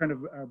kind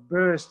of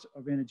burst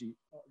of energy.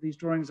 These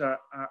drawings are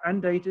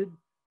undated,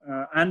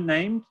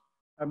 unnamed.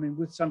 I mean,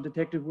 with some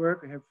detective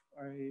work,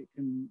 I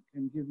can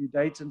give you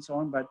dates and so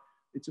on, but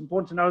it's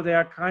important to know they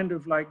are kind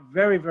of like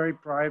very, very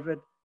private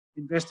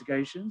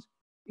investigations,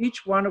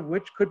 each one of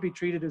which could be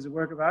treated as a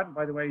work of art. And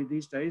by the way,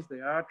 these days they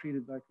are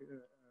treated like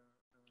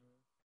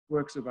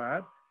works of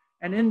art.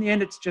 And in the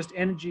end, it's just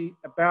energy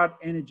about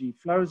energy,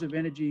 flows of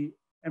energy,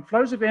 and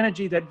flows of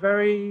energy that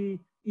very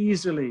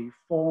easily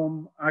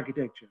form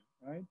architecture,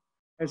 right?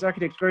 As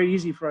architects, very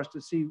easy for us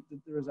to see that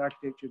there is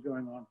architecture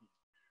going on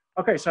here.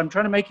 Okay, so I'm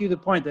trying to make you the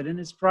point that in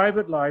his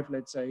private life,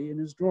 let's say, in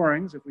his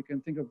drawings, if we can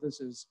think of this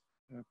as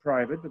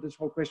private, but this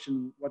whole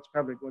question, what's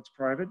public, what's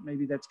private,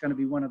 maybe that's going to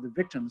be one of the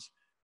victims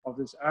of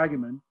this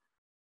argument,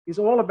 is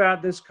all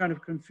about this kind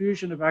of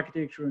confusion of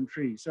architecture and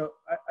trees. So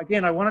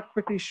again, I want to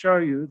quickly show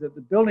you that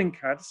the building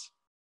cuts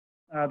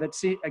that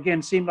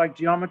seem like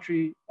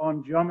geometry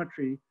on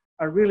geometry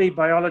are really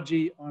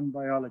biology on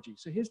biology.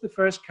 So here's the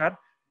first cut.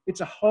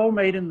 It's a hole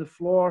made in the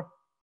floor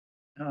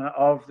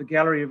of the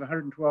gallery of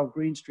 112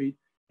 Green Street.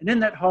 And in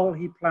that hole,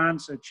 he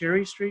plants a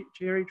cherry tree,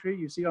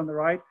 you see on the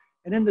right.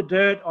 And in the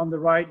dirt on the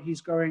right,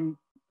 he's growing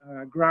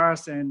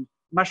grass and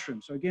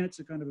mushrooms. So again, it's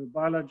a kind of a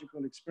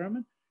biological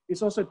experiment.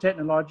 It's also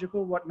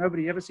technological. What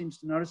nobody ever seems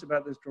to notice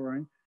about this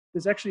drawing,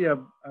 there's actually a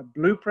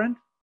blueprint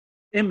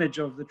image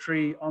of the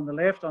tree on the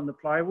left on the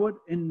plywood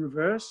in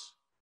reverse,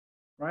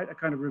 right? A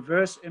kind of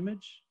reverse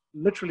image,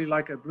 literally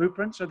like a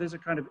blueprint. So there's a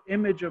kind of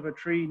image of a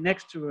tree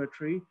next to a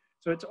tree.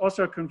 So it's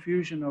also a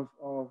confusion of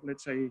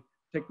let's say,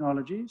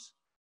 technologies.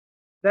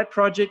 That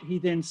project, he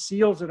then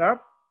seals it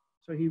up.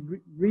 So he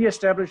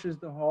reestablishes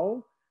the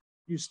hole.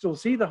 You still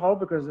see the hole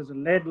because there's a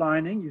lead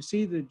lining. You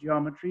see the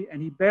geometry,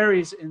 and he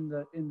buries in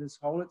this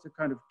hole. It's a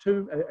kind of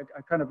tomb,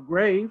 a kind of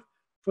grave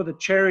for the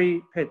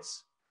cherry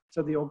pits.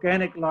 So the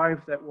organic life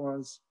that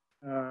was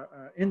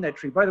in that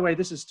tree. By the way,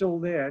 this is still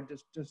there.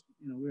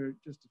 We're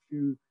just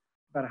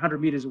about 100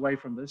 meters away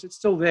from this. It's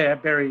still there,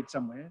 buried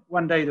somewhere.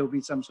 One day there'll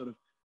be some sort of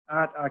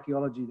art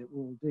archaeology that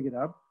will dig it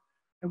up.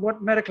 And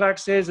what Matta-Clark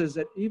says is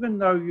that even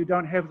though you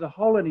don't have the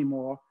hole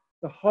anymore,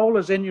 the hole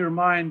is in your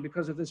mind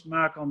because of this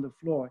mark on the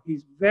floor.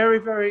 He's very,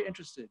 very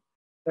interested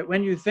that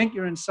when you think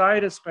you're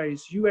inside a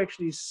space, you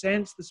actually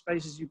sense the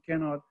spaces you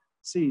cannot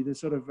see, the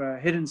sort of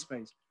hidden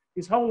space.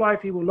 His whole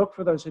life, he will look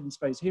for those hidden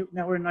spaces.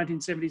 Now we're in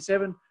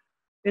 1977.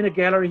 In a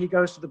gallery, he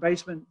goes to the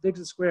basement,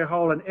 digs a square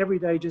hole, and every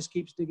day just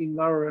keeps digging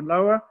lower and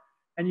lower.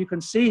 And you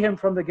can see him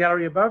from the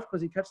gallery above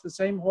because he cuts the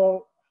same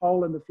hole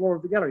in the floor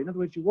of the gallery. In other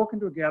words, you walk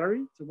into a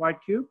gallery, it's a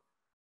white cube.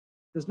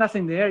 There's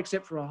nothing there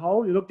except for a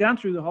hole. You look down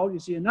through the hole, you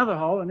see another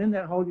hole, and in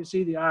that hole, you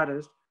see the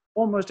artist,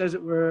 almost as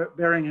it were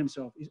burying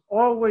himself. He's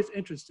always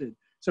interested.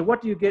 So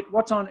what do you get?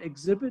 What's on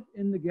exhibit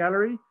in the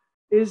gallery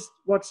is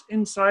what's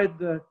inside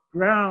the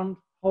ground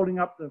holding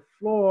up the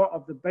floor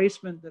of the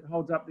basement that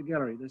holds up the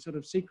gallery, the sort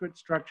of secret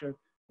structure,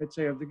 let's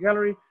say, of the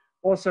gallery.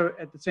 Also,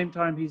 at the same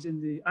time, he's in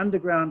the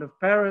underground of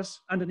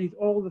Paris. Underneath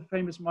all the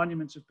famous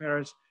monuments of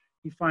Paris,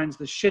 he finds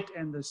the shit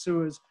and the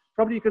sewers.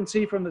 Probably you can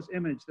see from this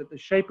image that the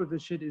shape of the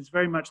shit is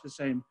very much the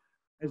same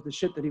as the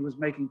shit that he was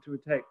making to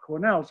attack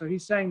Cornell. So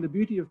he's saying the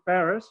beauty of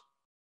Paris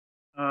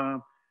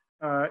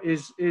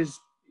is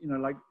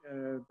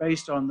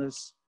based on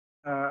this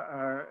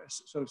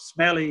sort of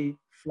smelly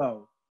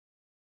flow.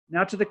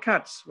 Now to the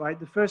cuts, right?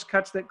 The first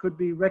cuts that could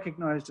be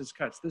recognized as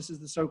cuts. This is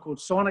the so-called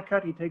sauna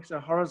cut. He takes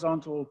a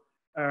horizontal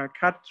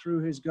cut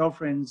through his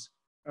girlfriend's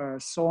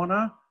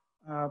sauna.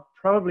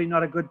 Probably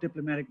not a good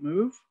diplomatic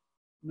move.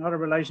 Not a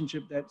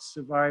relationship that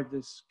survived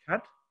this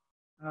cut.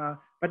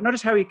 But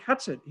notice how he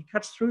cuts it. He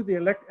cuts through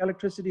the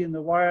electricity and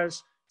the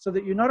wires so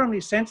that you not only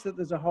sense that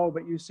there's a hole,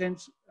 but you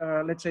sense,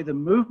 let's say, the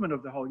movement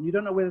of the hole. You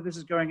don't know whether this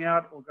is going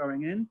out or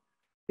going in.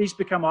 These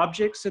become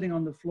objects sitting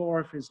on the floor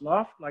of his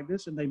loft like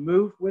this, and they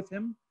move with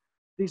him.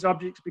 These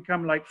objects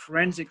become like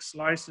forensic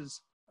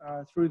slices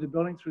through the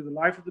building, through the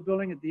life of the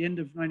building. At the end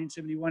of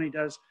 1971, he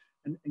does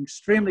an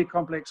extremely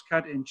complex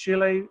cut in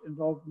Chile,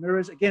 involved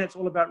mirrors. Again, it's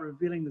all about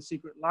revealing the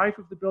secret life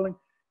of the building.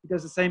 He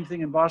does the same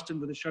thing in Boston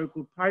with a show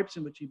called Pipes,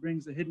 in which he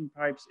brings the hidden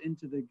pipes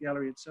into the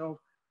gallery itself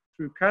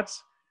through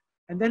cuts.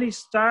 And then he's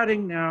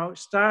starting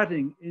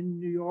in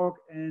New York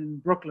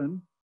and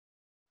Brooklyn.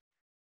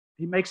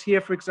 He makes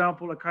here, for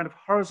example, a kind of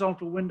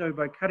horizontal window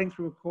by cutting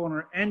through a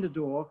corner and a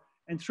door.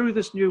 And through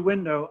this new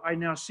window, I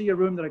now see a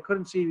room that I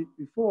couldn't see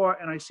before,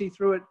 and I see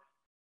through it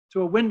to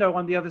a window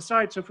on the other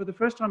side. So for the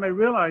first time, I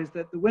realized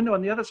that the window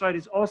on the other side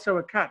is also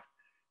a cut.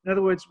 In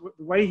other words,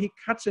 the way he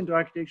cuts into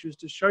architecture is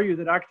to show you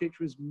that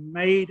architecture is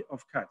made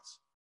of cuts.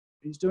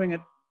 He's doing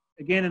it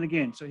again and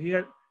again. So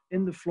here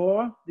in the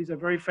floor, these are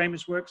very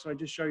famous works. So I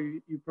just show you,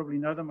 you probably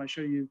know them. I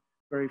show you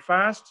very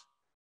fast,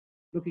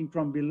 looking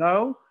from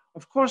below.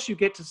 Of course, you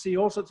get to see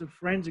all sorts of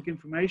forensic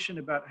information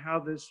about how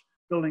this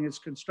building is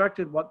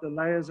constructed, what the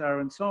layers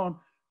are, and so on.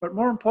 But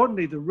more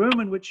importantly, the room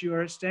in which you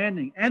are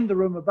standing and the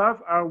room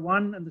above are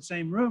one and the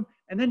same room.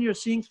 And then you're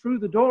seeing through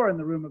the door in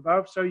the room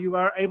above. So you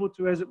are able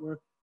to, as it were,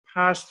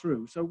 pass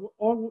through. So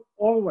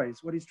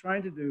always what he's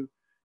trying to do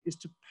is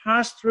to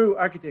pass through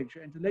architecture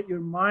and to let your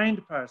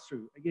mind pass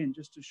through. Again,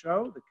 just to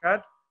show the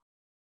cut.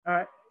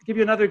 Give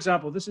you another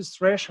example. This is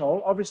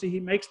threshold. Obviously, he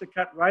makes the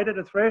cut right at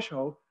a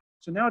threshold.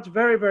 So now it's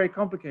very, very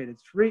complicated.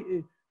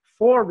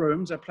 Four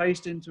rooms are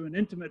placed into an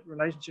intimate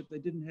relationship they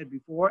didn't have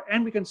before.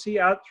 And we can see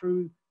out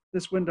through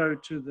this window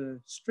to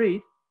the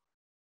street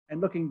and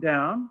looking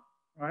down,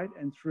 right,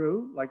 and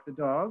through, like the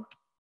dog,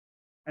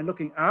 and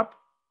looking up.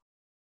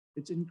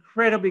 It's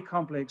incredibly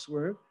complex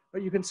work.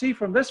 But you can see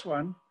from this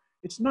one,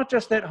 it's not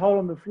just that hole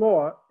in the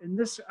floor. In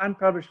this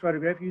unpublished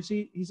photograph, you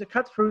see he's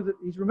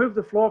he's removed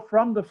the floor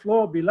from the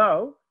floor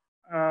below.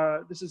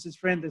 This is his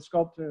friend, the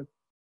sculptor,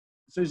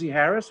 Susie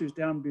Harris, who's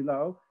down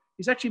below.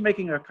 He's actually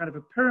making a kind of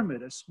a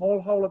pyramid, a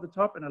small hole at the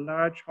top and a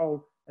large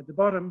hole at the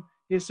bottom.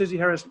 Here's Susie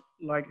Harris,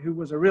 who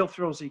was a real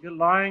thrill seeker,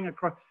 lying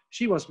across.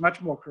 She was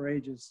much more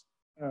courageous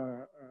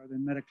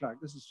than Matta-Clark.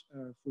 This is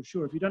for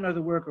sure. If you don't know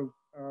the work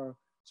of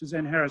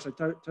Suzanne Harris, I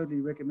totally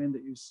recommend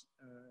that you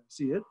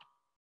see it.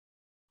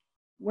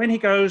 When he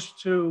goes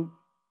to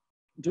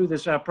do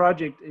this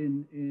project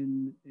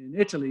in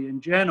Italy,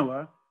 in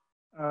Genoa,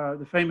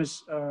 the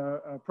famous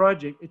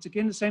project, it's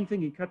again the same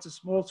thing. He cuts a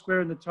small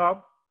square in the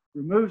top,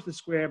 removes the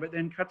square, but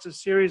then cuts a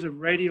series of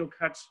radial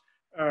cuts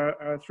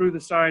through the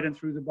side and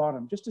through the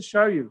bottom. Just to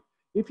show you,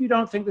 if you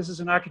don't think this is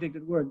an architect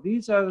at work,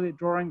 these are the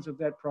drawings of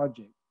that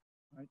project.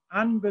 Right?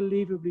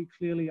 Unbelievably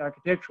clearly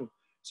architectural.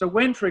 So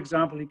when, for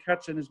example, he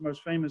cuts in his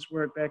most famous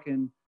work back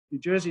in New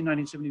Jersey,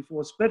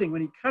 1974, Splitting,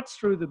 when he cuts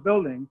through the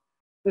building,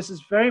 this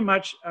is very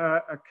much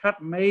a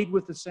cut made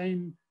with the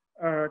same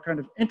kind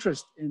of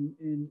interest in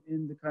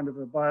the kind of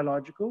a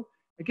biological.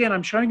 Again,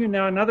 I'm showing you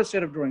now another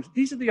set of drawings.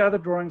 These are the other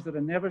drawings that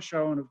are never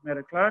shown of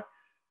Matta-Clark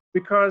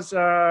because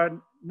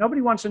nobody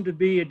wants him to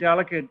be a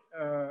delicate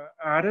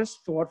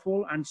artist,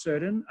 thoughtful,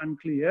 uncertain,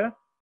 unclear,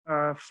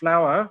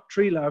 flower,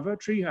 tree lover,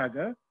 tree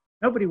hugger.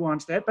 Nobody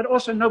wants that, but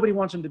also nobody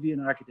wants him to be an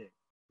architect.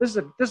 This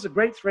is a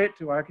great threat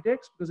to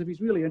architects because if he's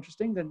really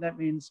interesting, then that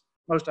means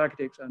most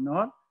architects are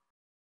not.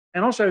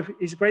 And also,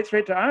 he's a great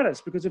threat to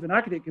artists because if an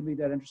architect can be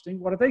that interesting,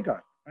 what have they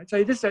got? Right?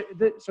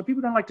 So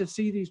people don't like to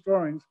see these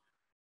drawings.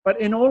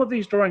 But in all of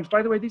these drawings,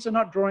 by the way, these are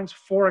not drawings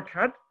for a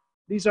cut.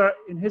 These are,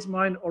 in his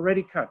mind,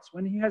 already cuts.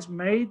 When he has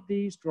made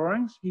these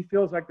drawings, he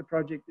feels like the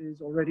project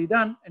is already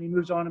done and he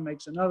moves on and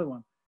makes another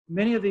one.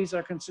 Many of these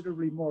are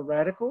considerably more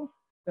radical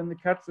than the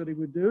cuts that he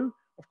would do.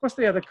 Of course,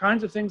 they are the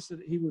kinds of things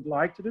that he would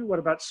like to do. What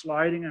about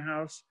sliding a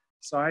house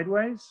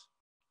sideways?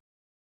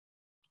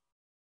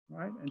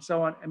 Right, and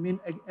so on. I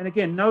mean, and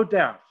again, no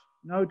doubt,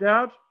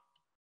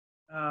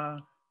 the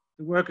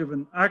work of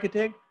an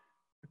architect,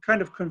 a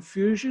kind of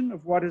confusion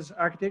of what is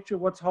architecture,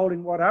 what's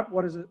holding what up,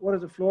 what is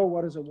a floor,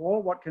 what is a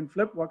wall, what can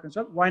flip, what can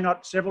stop. Why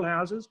not several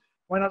houses?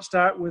 Why not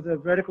start with a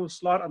vertical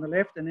slot on the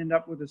left and end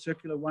up with a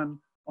circular one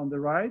on the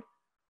right?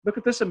 Look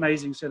at this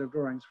amazing set of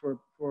drawings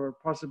for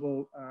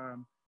possible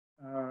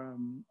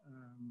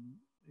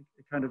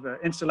kind of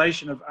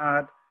installation of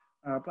art,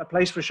 a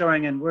place for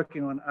showing and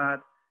working on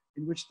art,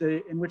 in which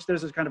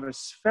there's a kind of a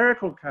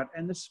spherical cut,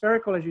 and the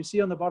spherical, as you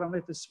see on the bottom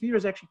left, the sphere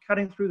is actually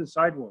cutting through the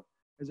sidewalk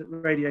as it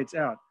radiates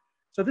out.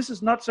 So this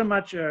is not so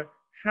much a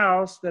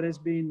house that has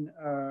been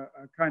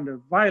kind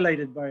of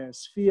violated by a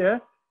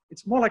sphere.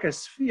 It's more like a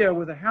sphere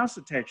with a house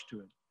attached to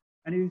it.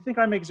 And if you think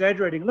I'm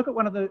exaggerating, look at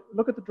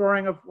the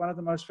drawing of one of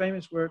the most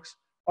famous works,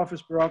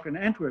 Office Baroque in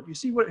Antwerp. You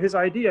see what his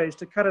idea is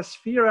to cut a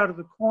sphere out of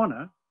the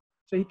corner.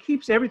 So he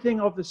keeps everything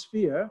of the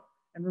sphere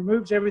and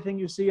removes everything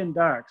you see in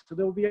dark. So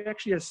there will be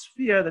actually a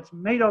sphere that's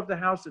made of the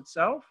house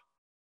itself.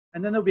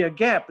 And then there'll be a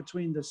gap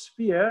between the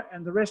sphere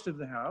and the rest of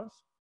the house.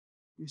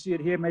 You see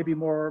it here maybe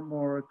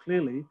more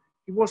clearly.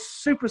 He was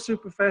super,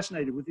 super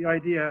fascinated with the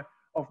idea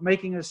of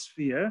making a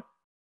sphere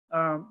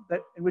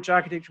in which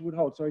architecture would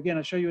hold. So again,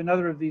 I'll show you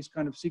another of these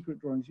kind of secret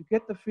drawings. You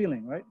get the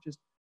feeling, right? Just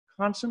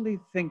constantly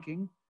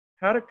thinking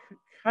how to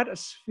cut a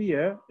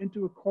sphere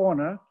into a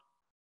corner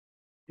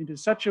into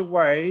such a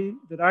way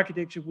that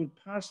architecture would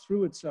pass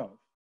through itself,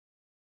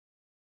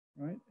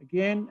 right?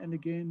 Again and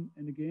again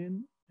and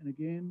again and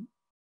again.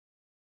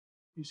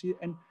 You see,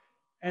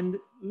 and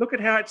look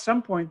at how at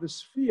some point the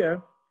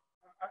sphere,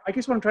 I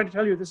guess what I'm trying to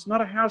tell you, this is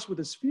not a house with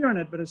a sphere in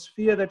it, but a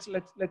sphere that's,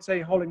 let's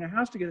say, holding a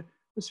house together.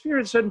 the sphere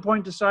at a certain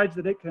point decides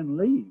that it can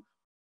leave,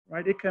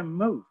 right? It can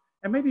move.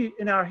 And maybe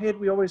in our head,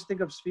 we always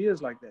think of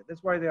spheres like that.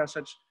 That's why they are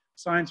such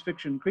science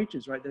fiction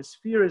creatures, right? The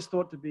sphere is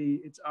thought to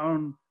be its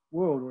own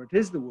world, or it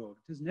is the world.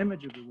 It is an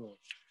image of the world.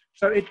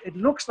 So it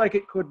looks like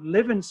it could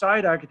live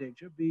inside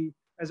architecture, be,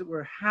 as it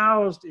were,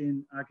 housed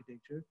in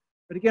architecture.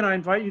 But again, I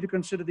invite you to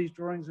consider these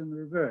drawings in the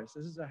reverse.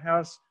 This is a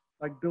house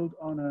like built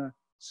on a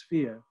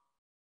sphere.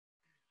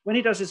 When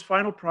he does his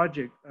final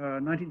project,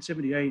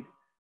 1978,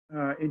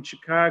 in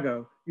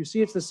Chicago, you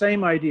see it's the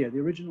same idea, the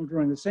original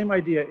drawing. The same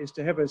idea is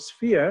to have a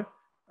sphere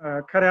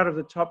cut out of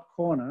the top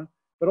corner,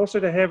 but also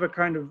to have a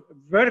kind of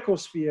vertical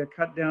sphere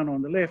cut down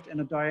on the left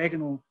and a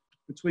diagonal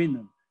between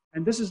them.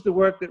 And this is the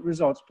work that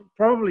results.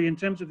 Probably in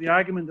terms of the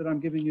argument that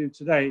I'm giving you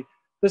today,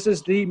 this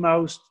is the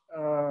most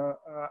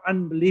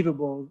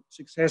unbelievable,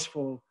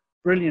 successful,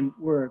 brilliant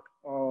work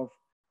of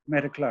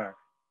Matta-Clark.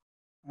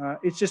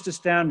 It's just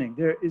astounding.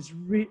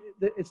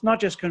 It's not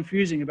just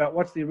confusing about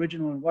what's the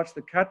original and what's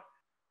the cut.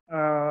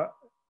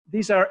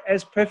 These are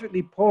as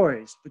perfectly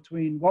poised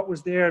between what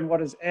was there and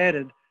what is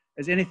added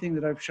as anything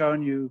that I've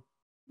shown you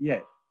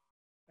yet.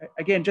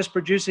 Again, just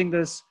producing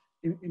this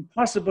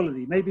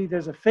impossibility. Maybe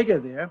there's a figure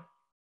there.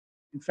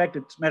 In fact,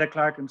 it's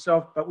Matta-Clark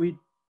himself, but we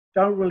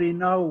don't really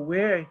know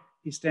where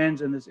he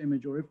stands in this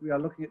image, or if we are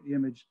looking at the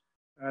image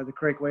the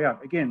correct way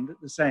up. Again,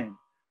 the same.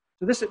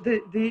 So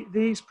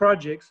these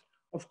projects,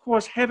 of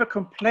course, have a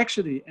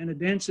complexity and a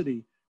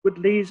density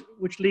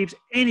which leaves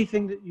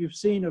anything that you've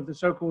seen of the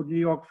so-called New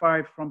York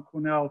Five from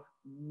Cornell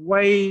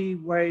way,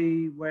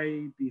 way,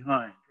 way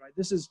behind. Right?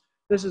 This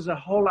is a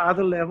whole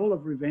other level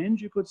of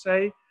revenge, you could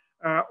say,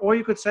 or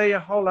you could say a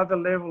whole other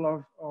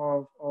level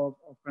of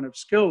kind of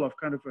skill, of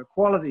kind of a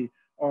quality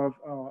of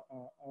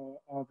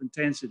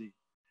intensity.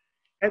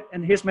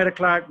 And here's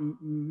Matta-Clark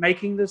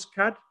making this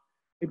cut.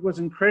 It was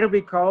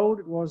incredibly cold.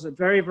 It was a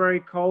very,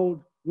 very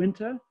cold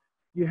winter.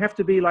 You have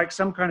to be like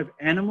some kind of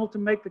animal to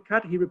make the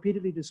cut. He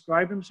repeatedly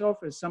described himself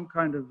as some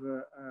kind of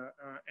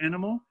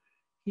animal.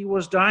 He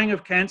was dying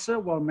of cancer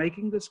while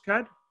making this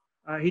cut.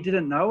 He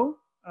didn't know.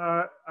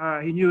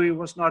 He knew he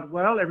was not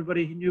well.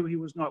 Everybody knew he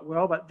was not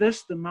well. But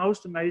this, the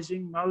most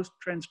amazing, most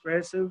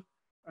transgressive,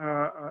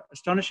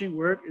 astonishing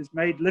work is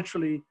made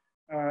literally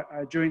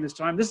during this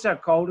time. This is how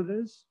cold it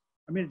is.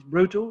 I mean, it's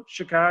brutal.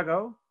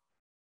 Chicago.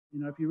 You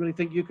know, if you really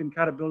think you can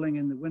cut a building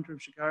in the winter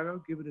of Chicago,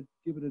 give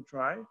it a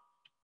try.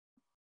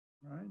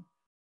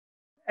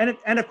 Right,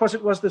 and of course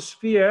it was the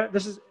sphere.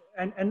 This is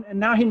and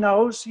now he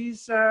knows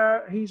he's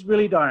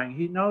really dying.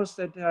 He knows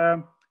that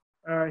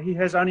he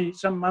has only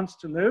some months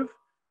to live,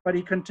 but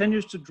he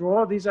continues to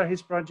draw. These are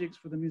his projects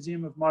for the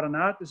Museum of Modern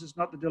Art. This is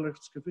not the Diller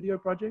Scofidio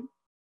project.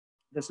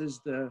 This is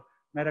the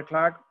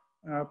Matta-Clark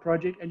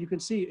project, and you can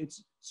see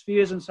it's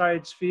spheres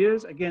inside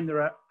spheres. Again,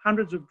 there are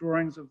hundreds of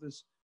drawings of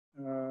this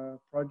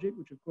project,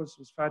 which of course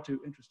was far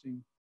too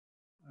interesting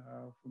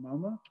for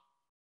MoMA.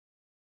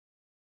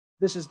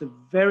 This is the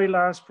very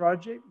last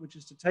project, which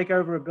is to take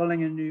over a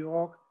building in New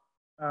York,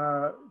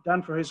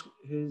 done for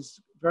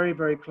his very,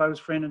 very close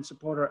friend and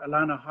supporter,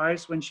 Alana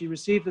Heiss. When she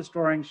received this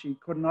drawing, she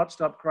could not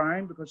stop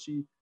crying because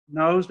she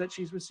knows that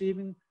she's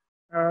receiving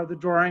the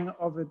drawing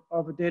of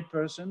a dead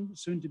person,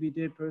 soon to be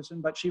dead person,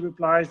 but she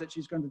replies that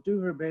she's going to do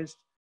her best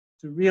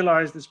to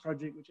realize this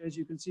project, which, as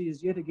you can see,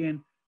 is yet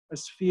again a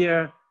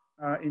sphere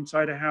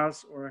inside a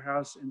house, or a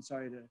house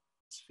inside a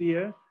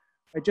sphere.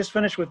 I just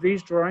finished with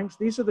these drawings.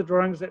 These are the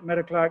drawings that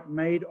Matta-Clark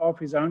made of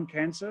his own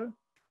cancer.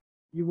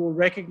 You will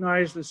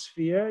recognize the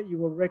sphere.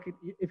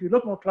 If you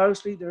look more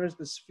closely, there is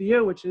the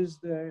sphere, which is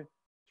the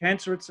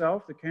cancer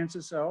itself, the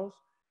cancer cells,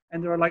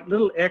 and there are like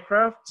little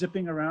aircraft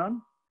zipping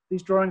around.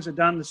 These drawings are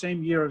done the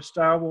same year of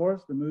Star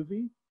Wars, the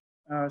movie.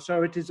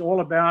 So it is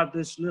all about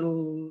this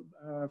little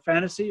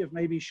fantasy of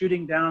maybe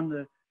shooting down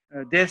the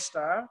Death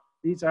Star.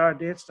 These are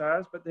Death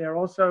Stars, but they are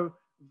also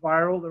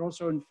viral. They're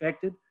also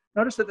infected.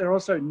 Notice that they're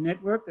also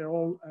networked. They're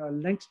all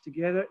linked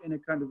together in a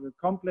kind of a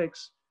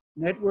complex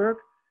network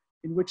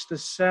in which the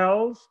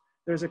cells,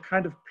 there's a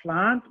kind of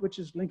plant which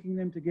is linking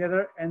them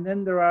together. And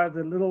then there are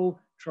the little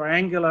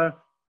triangular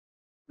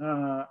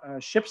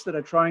ships that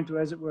are trying to,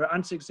 as it were,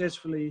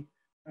 unsuccessfully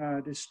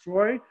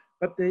destroy.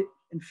 But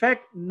in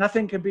fact,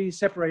 nothing can be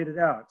separated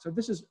out. So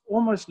this is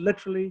almost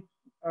literally,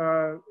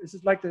 this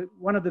is like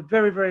one of the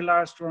very, very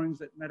last drawings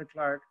that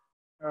Matta-Clark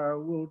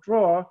will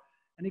draw.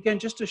 And again,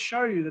 just to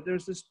show you that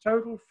there's this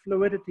total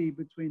fluidity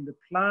between the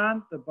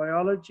plant, the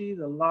biology,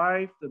 the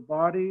life, the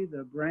body,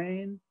 the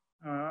brain,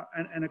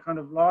 and a kind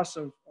of loss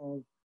of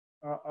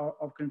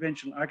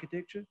conventional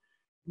architecture.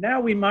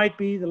 Now we might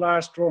be the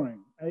last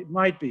drawing. It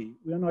might be,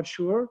 we're not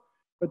sure,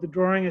 but the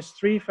drawing is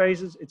 3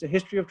 phases. It's a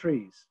history of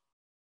trees.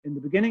 In the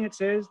beginning, it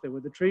says there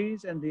were the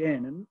trees and the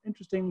end. And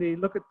interestingly,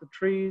 look at the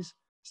trees,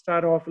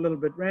 start off a little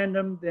bit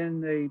random, then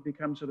they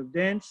become sort of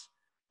dense.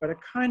 But a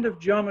kind of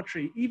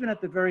geometry, even at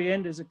the very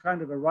end, is a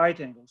kind of a right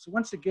angle. So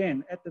once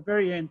again, at the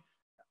very end,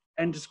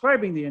 and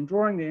describing the end,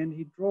 drawing the end,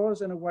 he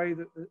draws in a way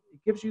that it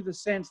gives you the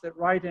sense that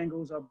right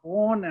angles are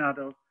born out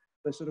of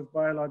the sort of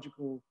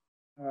biological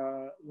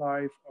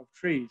life of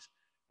trees.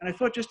 And I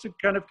thought just to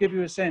kind of give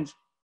you a sense,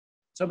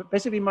 So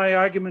basically my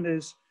argument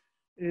is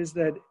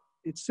that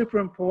it's super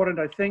important,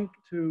 I think,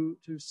 to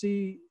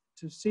see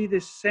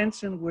this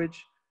sense in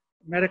which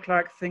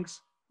Matta-Clark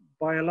thinks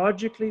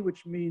biologically,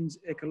 which means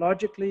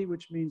ecologically,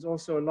 which means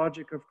also a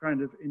logic of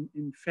kind of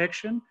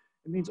infection.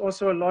 It means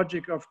also a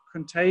logic of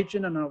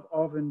contagion and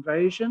of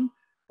invasion,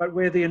 but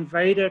where the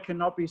invader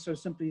cannot be so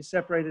simply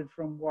separated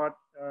from what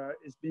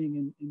is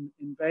being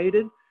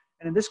invaded.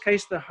 And in this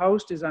case, the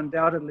host is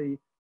undoubtedly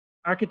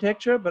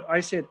architecture, but I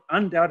said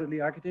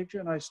undoubtedly architecture,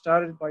 and I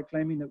started by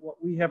claiming that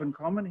what we have in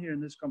common here in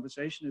this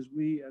conversation is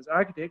we as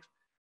architects,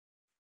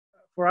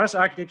 for us,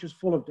 architecture is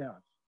full of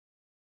doubt.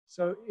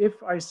 So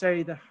if I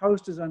say the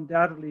host is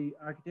undoubtedly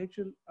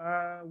architecture,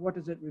 what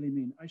does it really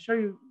mean? I show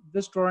you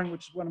this drawing,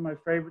 which is one of my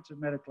favorites of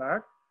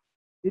Matta-Clark.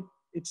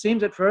 It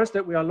seems at first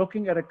that we are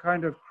looking at a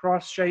kind of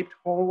cross-shaped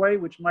hallway,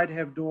 which might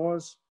have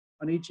doors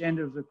on each end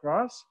of the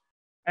cross.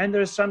 And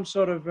there's some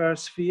sort of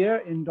sphere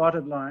in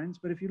dotted lines.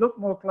 But if you look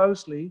more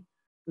closely,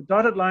 the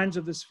dotted lines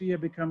of the sphere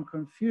become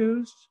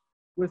confused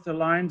with the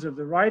lines of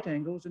the right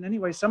angles. And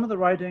anyway, some of the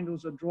right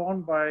angles are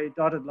drawn by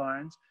dotted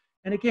lines.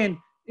 And again,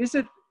 is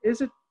it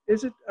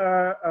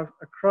a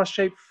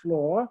cross-shaped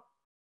floor,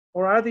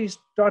 or are these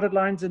dotted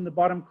lines in the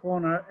bottom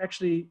corner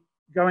actually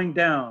going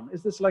down?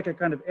 Is this like a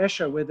kind of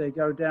Escher where they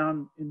go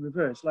down in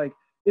reverse? Like,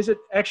 is it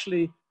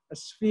actually a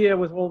sphere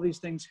with all these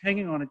things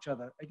hanging on each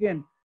other?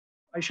 Again,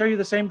 I show you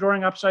the same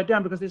drawing upside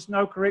down because there's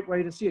no correct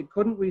way to see it.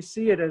 Couldn't we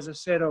see it as a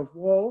set of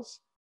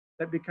walls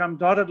that become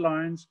dotted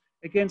lines,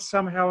 again,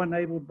 somehow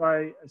enabled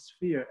by a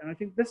sphere? And I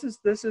think this is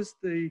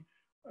the,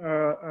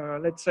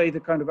 let's say, the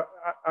kind of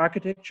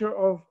architecture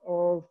of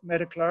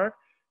Matta-Clark.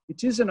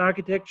 It is an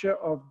architecture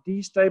of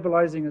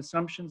destabilizing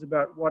assumptions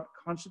about what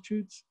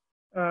constitutes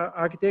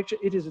architecture.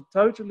 It is a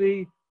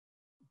totally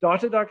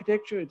dotted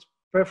architecture. It's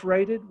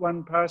perforated.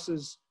 One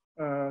passes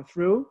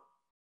through.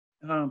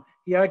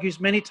 He argues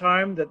many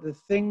times that the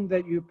thing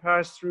that you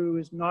pass through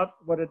is not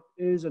what it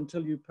is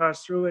until you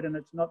pass through it, and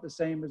it's not the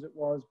same as it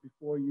was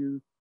before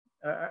you,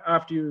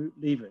 after you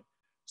leave it.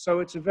 So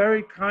it's a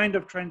very kind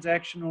of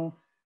transactional,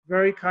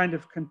 very kind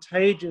of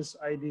contagious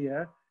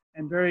idea,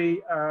 and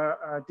very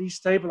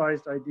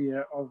destabilized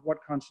idea of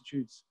what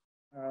constitutes,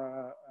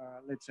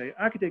 let's say,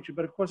 architecture.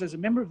 But of course, as a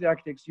member of the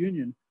Architects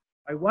Union,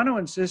 I want to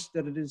insist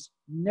that it is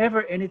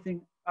never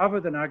anything other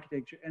than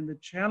architecture. And the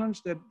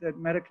challenge that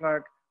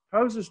Matta-Clark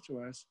poses to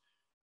us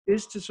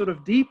is to sort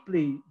of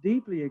deeply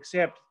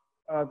accept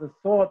the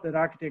thought that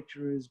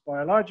architecture is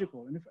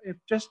biological. And if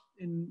just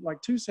in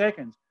like 2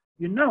 seconds,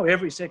 you know,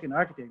 every second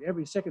architect,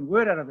 every second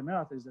word out of the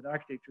mouth is that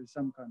architecture is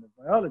some kind of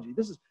biology.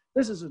 This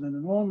is an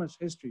enormous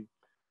history.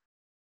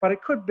 But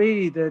it could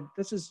be that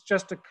this is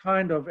just a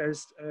kind of,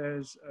 as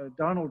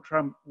Donald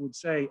Trump would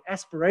say,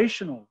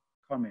 aspirational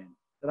comment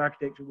that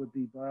architecture would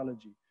be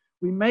biology.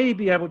 We may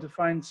be able to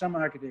find some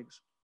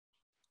architects,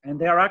 and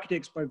they are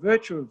architects by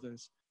virtue of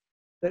this,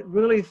 that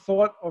really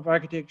thought of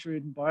architecture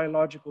in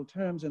biological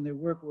terms, and their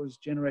work was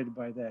generated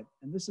by that.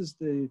 And this is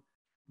the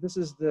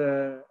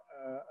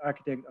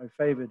architect I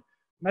favored.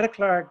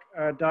 Matta-Clark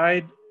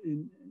died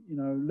in,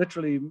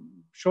 literally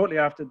shortly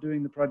after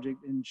doing the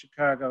project in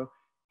Chicago.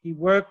 He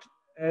worked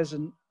as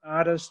an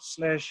artist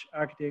 /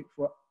 architect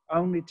for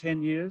only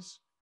 10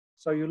 years.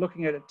 So you're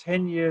looking at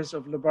 10 years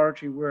of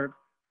laboratory work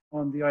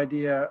on the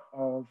idea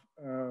of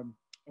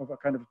a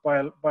kind of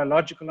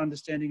biological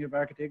understanding of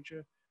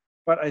architecture.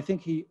 But I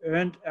think he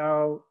earned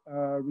our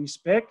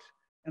respect.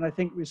 And I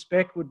think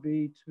respect would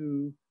be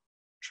to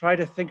try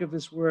to think of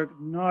this work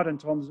not in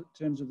terms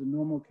of the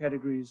normal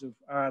categories of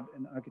art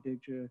and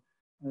architecture,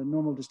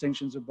 normal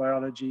distinctions of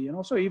biology, and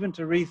also even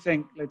to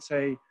rethink, let's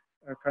say,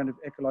 kind of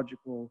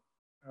ecological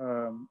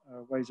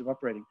ways of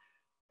operating.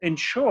 In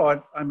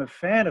short, I'm a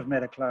fan of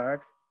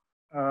Matta-Clark,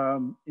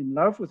 in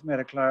love with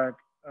Matta-Clark,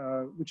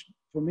 which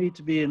for me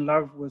to be in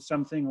love with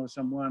something or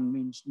someone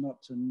means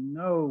not to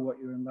know what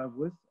you're in love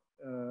with,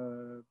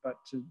 but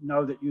to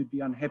know that you'd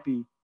be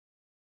unhappy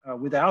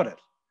without it.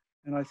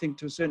 And I think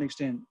to a certain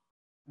extent,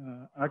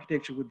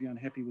 architecture would be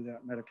unhappy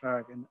without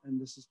Matta-Clark. And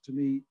this is, to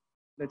me,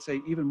 let's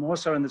say, even more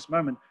so in this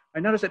moment. I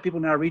notice that people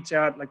now reach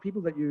out, like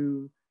people that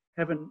you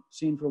haven't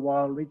seen for a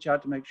while, reach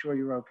out to make sure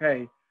you're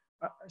okay.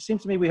 It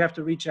seems to me we have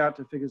to reach out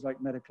to figures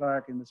like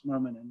Matta-Clark in this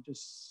moment and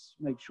just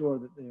make sure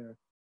that they're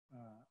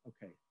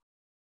okay.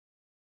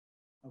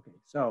 Okay,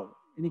 so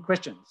any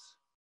questions?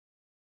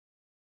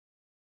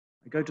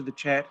 I go to the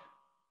chat.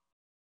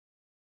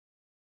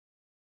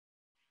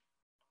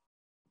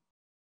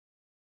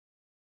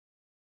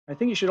 I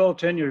think you should all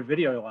turn your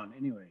video on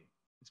anyway.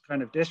 It's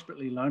kind of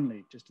desperately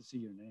lonely just to see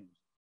your names.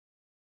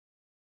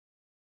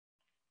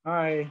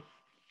 Hi.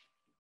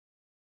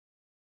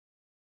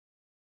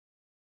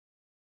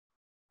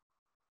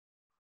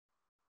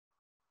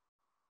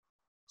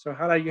 So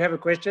Hala, you have a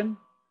question?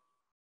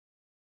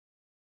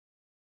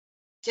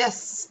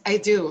 Yes, I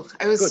do.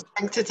 I was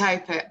trying to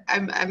type it.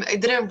 I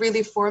didn't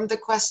really form the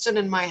question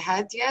in my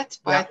head yet,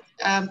 but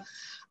yeah.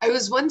 I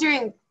was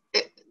wondering,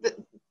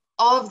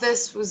 all of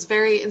this was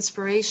very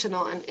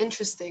inspirational and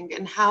interesting.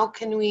 And how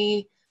can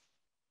we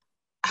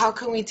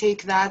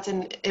take that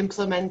and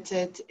implement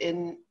it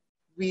in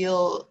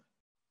real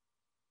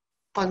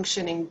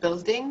functioning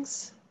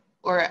buildings?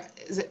 Or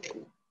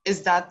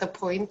is that the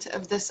point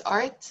of this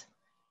art?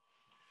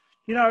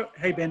 You know,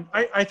 hey, Ben,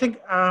 I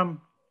think, I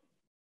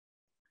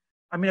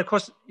mean, of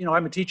course, you know,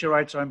 I'm a teacher,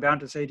 right? So I'm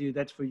bound to say to you,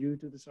 that's for you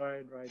to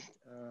decide, right?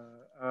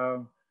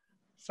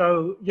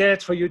 So yeah,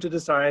 it's for you to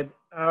decide.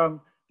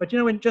 But you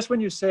know, when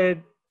you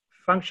said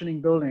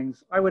functioning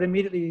buildings, I would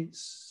immediately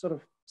sort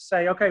of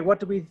say, okay, what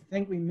do we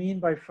think we mean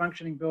by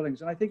functioning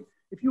buildings? And I think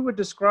if you would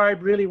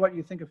describe really what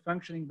you think a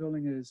functioning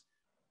building is,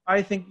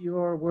 I think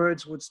your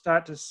words would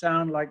start to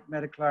sound like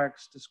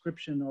Matta-Clark's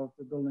description of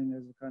the building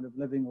as a kind of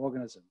living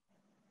organism.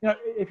 You know,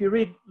 if you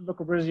read Le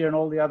Corbusier and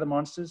all the other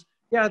monsters,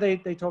 yeah, they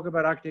talk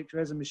about architecture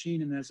as a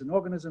machine and as an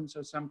organism,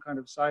 so some kind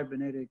of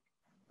cybernetic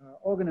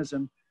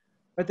organism,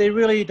 but they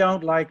really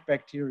don't like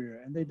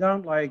bacteria, and they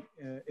don't like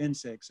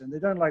insects, and they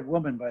don't like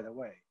women, by the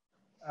way.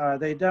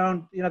 They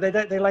don't, you know,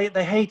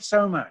 they hate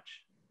so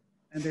much,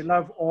 and they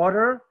love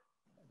order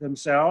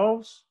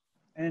themselves,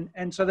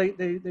 and so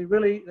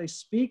they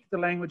speak the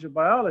language of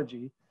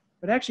biology,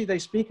 but actually they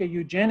speak a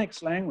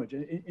eugenics language.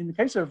 In the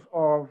case of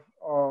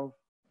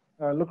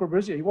Le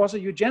Corbusier, he was a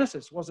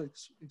eugenicist, was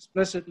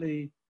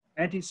explicitly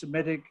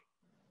anti-Semitic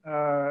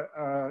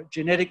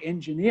genetic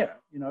engineer.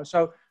 You know,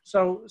 so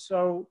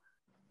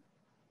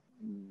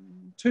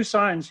two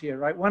signs here,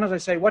 right? One is I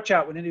say, watch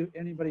out when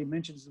anybody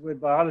mentions the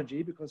word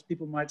biology, because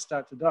people might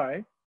start to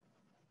die,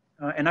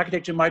 and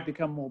architecture might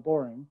become more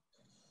boring.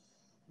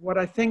 What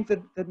I think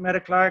that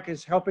Matta-Clark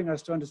is helping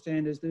us to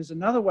understand is there's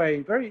another way,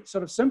 very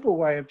sort of simple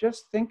way of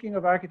just thinking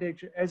of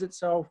architecture as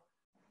itself,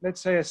 let's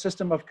say, a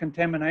system of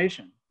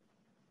contamination.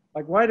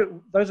 Like, why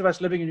do those of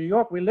us living in New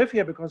York, we live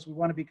here because we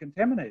want to be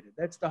contaminated.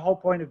 That's the whole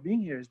point of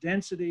being here, is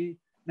density.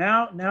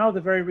 Now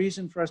the very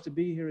reason for us to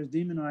be here is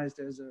demonized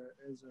as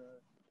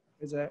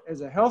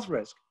a health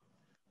risk.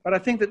 But I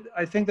think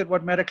that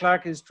what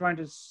Matta-Clark is trying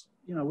to,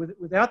 you know,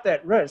 without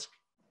that risk,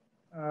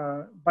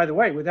 by the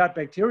way, without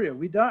bacteria,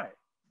 we die.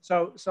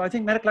 So I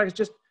think Matta-Clark is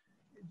just,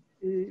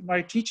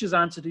 my teacher's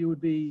answer to you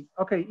would be,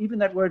 okay, even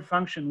that word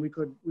function, we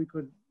could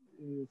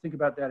think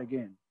about that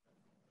again.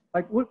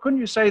 Like, couldn't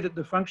you say that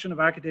the function of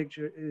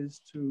architecture is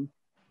to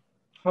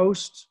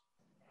host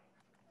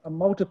a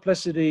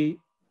multiplicity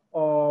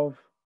of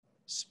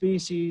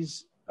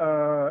species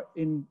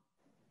in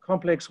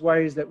complex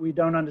ways that we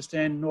don't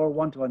understand nor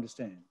want to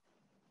understand?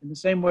 In the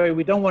same way,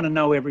 we don't want to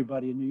know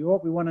everybody in New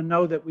York. We want to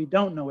know that we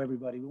don't know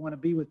everybody. We want to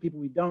be with people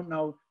we don't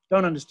know,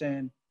 don't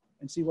understand,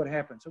 and see what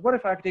happens. So what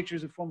if architecture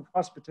is a form of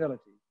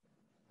hospitality?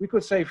 We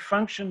could say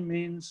function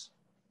means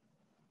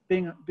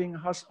being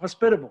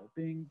hospitable,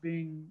 being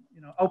you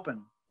know,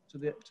 open to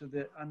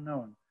the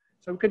unknown.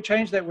 So we could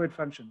change that word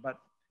function, but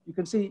you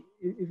can see,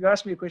 if you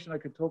ask me a question, I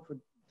could talk for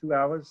 2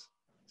 hours.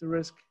 It's a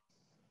risk.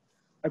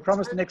 I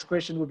promise the next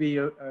question will be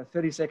a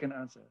 30-second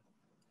answer.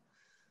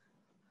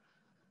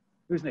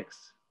 Who's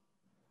next?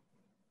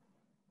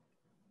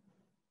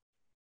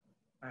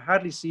 I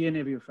hardly see any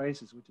of your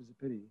faces, which is a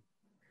pity.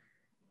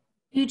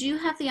 You do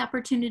have the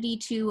opportunity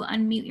to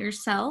unmute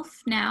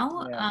yourself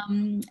now, yeah.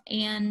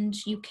 And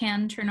you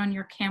can turn on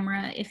your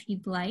camera if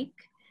you'd like.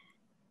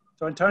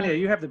 So Antonia,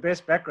 you have the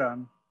best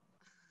background.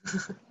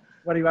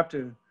 What are you up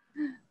to?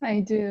 I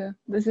do.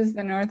 This is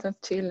the north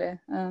of Chile,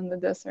 the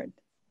desert.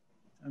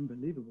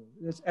 Unbelievable.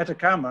 It's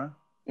Atacama.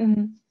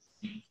 Mm-hmm.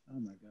 Oh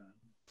my God.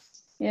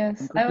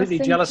 Yes. I'm completely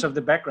jealous of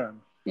the background.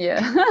 Yeah.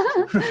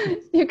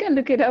 You can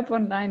look it up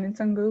online.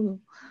 It's on Google.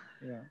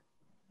 Yeah.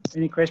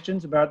 Any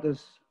questions about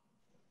this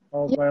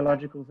whole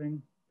biological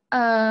thing?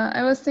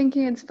 I was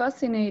thinking it's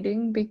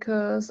fascinating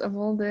because of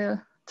all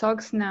the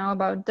talks now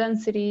about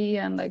density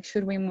and like,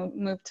 should we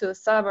move to the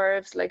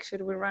suburbs? Like,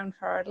 should we run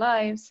for our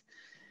lives?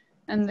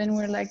 And then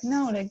we're like,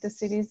 no, like the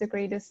city is the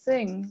greatest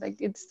thing. Like,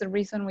 it's the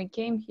reason we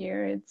came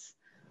here. It's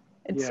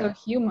so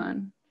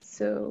human.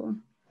 So,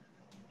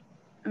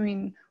 I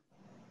mean,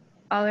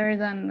 other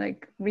than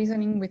like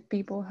reasoning with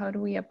people, how do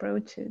we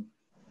approach it?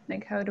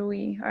 Like, how do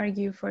we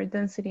argue for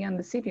density on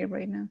the city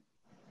right now?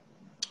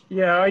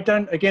 Yeah, I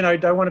don't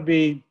want to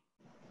be,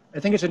 I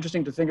think it's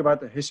interesting to think about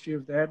the history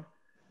of that.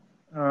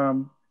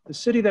 The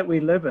city that we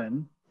live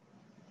in,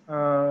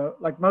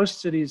 like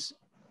most cities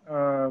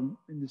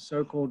in the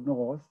so-called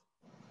North,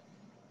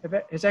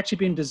 has actually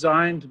been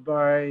designed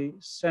by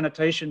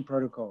sanitation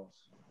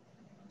protocols.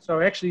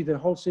 So actually the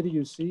whole city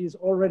you see is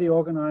already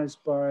organized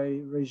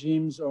by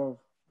regimes to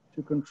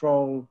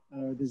control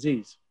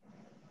disease.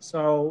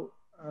 So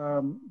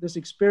this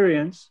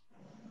experience,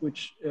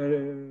 which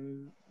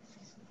the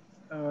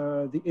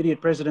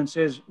idiot president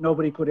says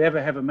nobody could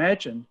ever have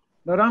imagined,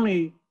 not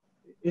only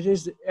it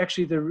is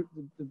actually the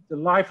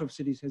life of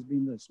cities has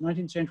been this.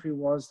 19th century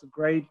was the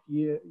great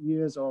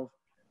years of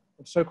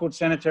so-called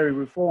sanitary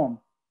reform.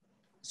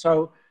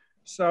 So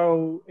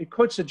it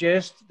could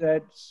suggest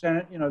that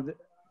you know, the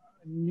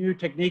new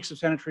techniques of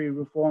sanitary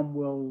reform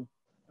will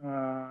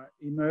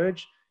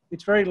emerge.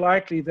 It's very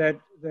likely that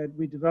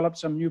we develop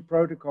some new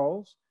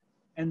protocols,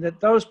 and that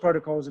those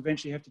protocols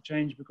eventually have to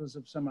change because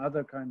of some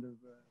other kind of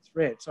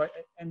threat. So,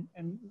 and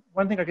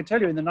one thing I can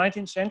tell you, in the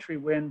 19th century,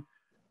 when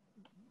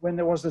when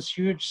there was this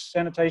huge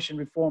sanitation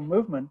reform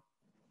movement,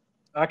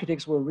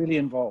 architects were really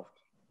involved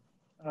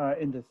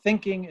in the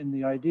thinking, in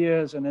the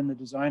ideas, and in the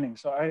designing.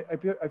 So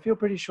I feel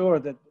pretty sure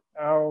that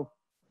our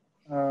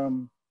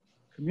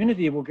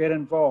community will get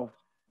involved.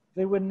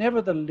 They were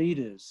never the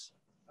leaders,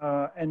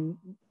 and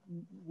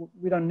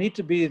we don't need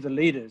to be the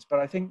leaders, but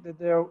I think that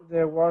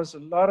there was a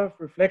lot of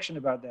reflection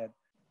about that.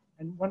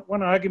 And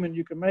one argument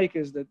you can make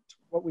is that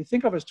what we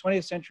think of as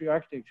 20th century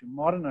architecture,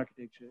 modern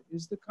architecture,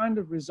 is the kind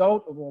of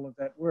result of all of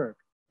that work.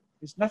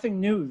 It's nothing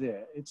new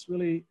there. It's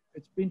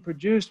been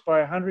produced by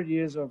 100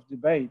 years of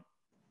debate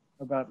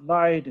about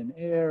light and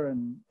air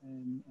and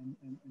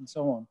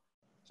so on.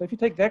 So if you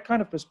take that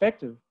kind of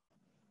perspective,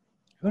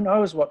 who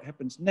knows what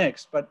happens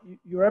next? But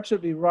you're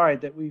absolutely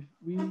right that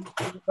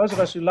those of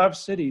us who love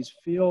cities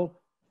feel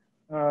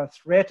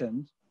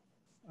threatened,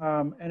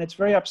 and it's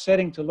very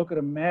upsetting to look at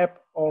a map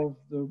of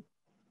the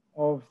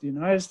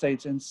United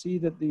States and see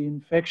that the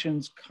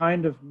infections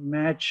kind of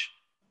match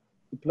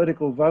the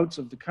political votes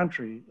of the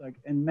country,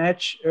 and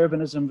match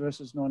urbanism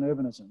versus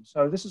non-urbanism.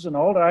 So this is an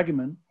old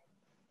argument.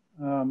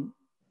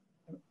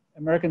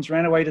 Americans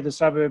ran away to the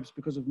suburbs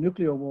because of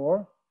nuclear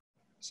war.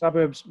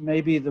 Suburbs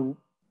may be the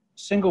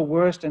single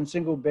worst and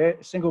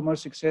single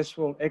most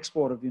successful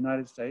export of the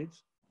United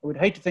States. I would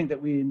hate to think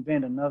that we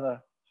invent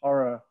another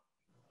horror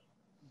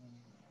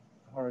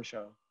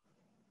show.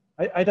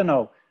 I don't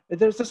know.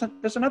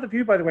 There's another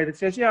view, by the way, that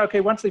says, yeah,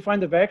 okay, once they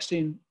find the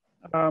vaccine,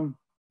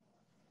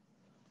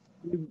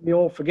 we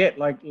all forget,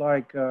 we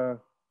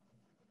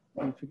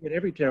forget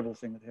every terrible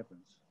thing that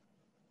happens.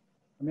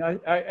 I mean,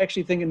 I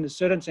actually think in a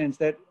certain sense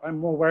that I'm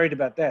more worried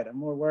about that. I'm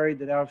more worried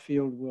that our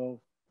field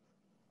will,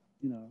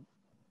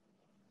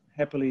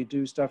 happily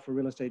do stuff for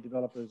real estate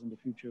developers in the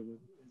future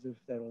as if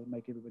that'll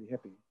make everybody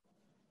happy.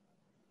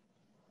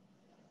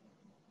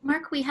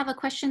 Mark, we have a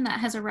question that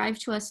has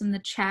arrived to us in the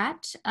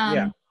chat.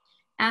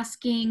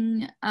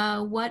 Asking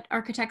what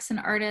architects and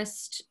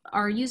artists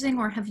are using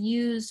or have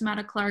used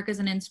Matta-Clark as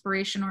an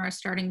inspiration or a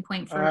starting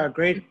point for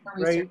great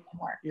work.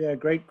 Yeah,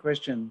 great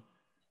question.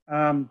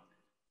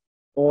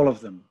 All of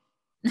them.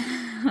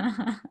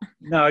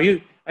 No,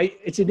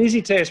 it's an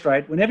easy test,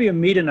 right? Whenever you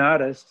meet an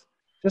artist,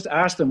 just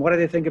ask them, what do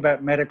they think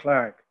about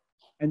Matta-Clark?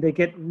 And they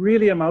get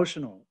really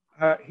emotional.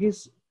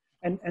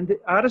 And the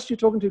artists you're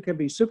talking to can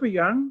be super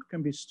young,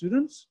 can be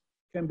students,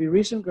 can be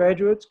recent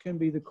graduates, can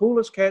be the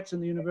coolest cats in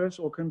the universe,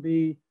 or can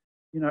be,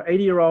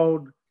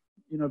 80-year-old,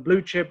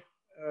 blue chip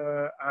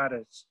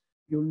artists.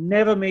 You'll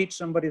never meet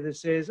somebody that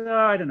says, oh,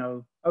 I don't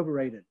know,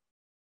 overrated.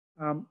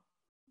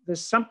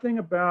 There's something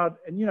about,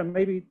 and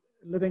maybe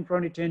living for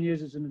only 10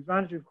 years is an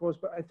advantage, of course,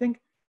 but I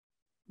think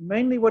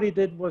mainly what he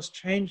did was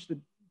change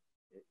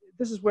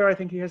this is where I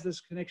think he has this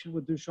connection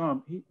with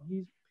Duchamp.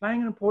 He's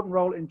playing an important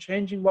role in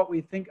changing what we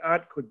think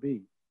art could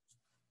be,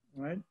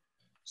 right?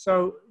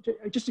 So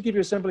just to give you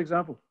a simple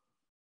example,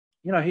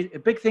 a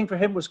big thing for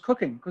him was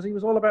cooking, because he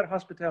was all about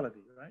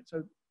hospitality, right?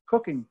 So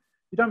cooking,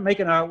 you don't make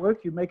an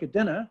artwork, you make a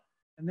dinner,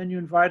 and then you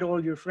invite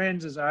all your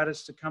friends as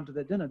artists to come to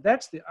that dinner.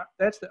 That's the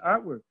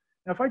artwork.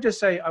 Now, if I just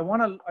say, I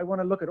want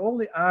to look at all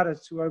the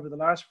artists who over the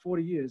last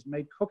 40 years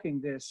made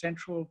cooking their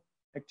central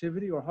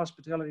activity or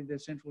hospitality their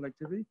central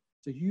activity,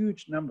 it's a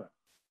huge number,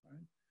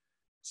 right?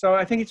 So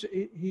I think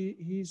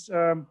he's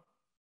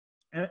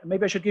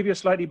maybe I should give you a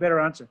slightly better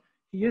answer.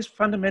 He is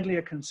fundamentally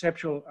a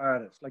conceptual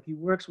artist. Like, he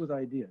works with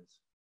ideas.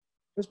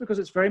 Just because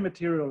it's very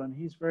material and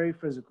he's very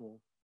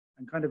physical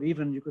and kind of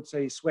even, you could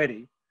say,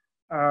 sweaty,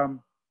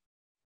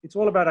 it's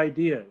all about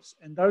ideas.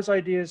 And those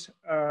ideas,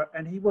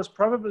 and he was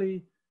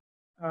probably,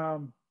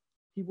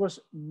 he was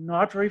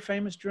not very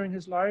famous during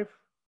his life.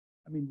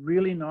 I mean,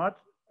 really not.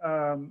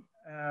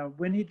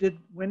 When he did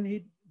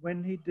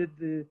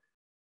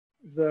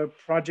the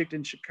project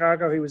in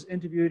Chicago, he was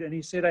interviewed and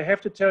he said, I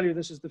have to tell you,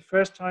 this is the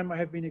first time I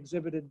have been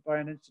exhibited by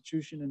an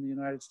institution in the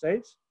United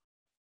States.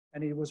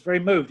 And he was very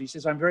moved. He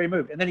says, I'm very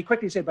moved. And then he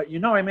quickly said, but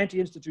I'm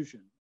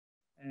anti-institution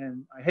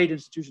and I hate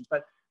institutions.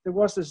 But there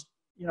was this,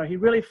 he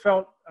really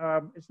felt,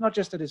 it's not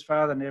just that his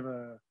father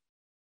never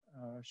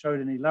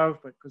showed any love,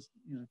 but because,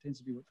 it tends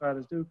to be what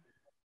fathers do.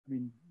 I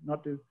mean,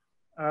 not do.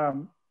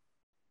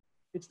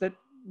 It's that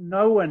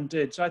no one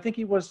did. So I think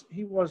he was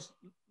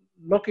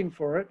looking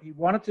for it. He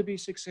wanted to be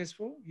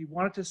successful. He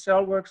wanted to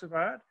sell works of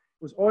art.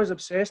 He was always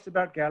obsessed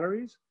about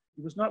galleries.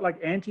 He was not like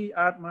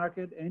anti-art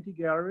market,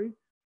 anti-gallery.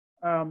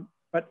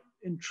 But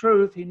in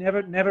truth, he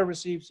never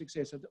received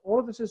success. All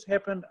of this has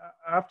happened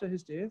after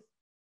his death.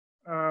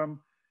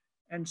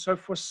 And so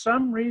for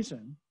some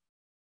reason,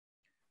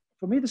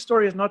 for me, the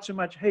story is not so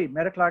much, hey,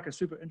 Matta-Clark is a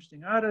super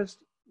interesting artist.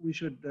 We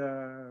should,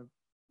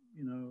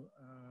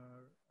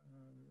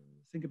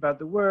 think about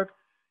the work.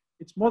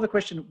 It's more the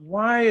question,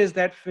 why is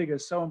that figure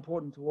so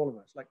important to all of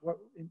us? Like,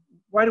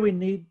 why do we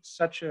need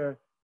such a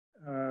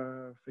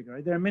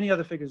figure? There are many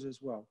other figures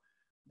as well.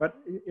 But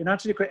in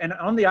answer to your question, and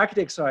on the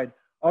architect side,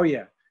 oh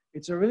yeah,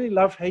 it's a really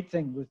love-hate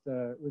thing with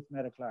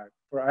Matta-Clark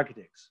for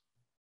architects,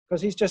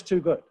 because he's just too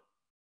good.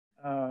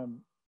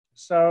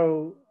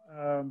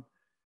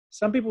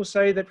 Some people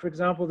say that, for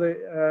example,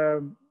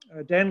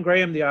 Dan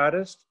Graham, the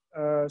artist,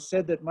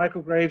 said that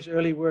Michael Graves'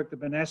 early work, the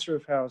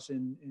Benacerraf House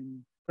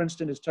in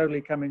Princeton, is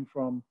totally coming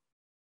from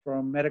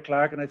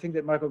Matta-Clark, and I think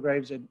that Michael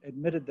Graves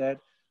admitted that.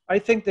 I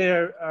think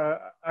their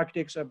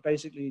architects are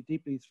basically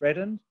deeply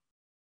threatened.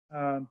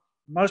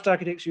 Most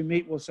architects you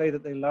meet will say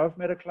that they love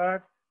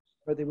Matta-Clark,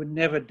 but they would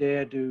never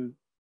dare do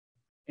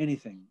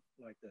anything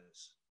like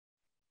this.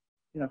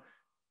 You know,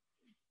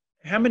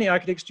 how many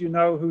architects do you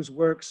know whose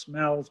work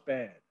smells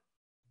bad?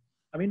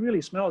 I mean,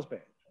 really smells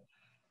bad.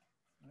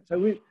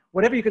 So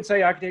whatever you could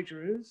say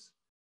architecture is,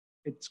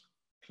 it's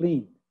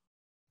clean.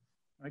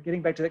 Right?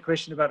 Getting back to that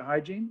question about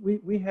hygiene,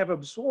 we have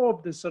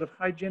absorbed this sort of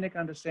hygienic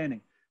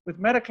understanding. With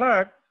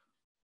Matta-Clark,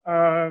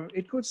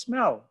 it could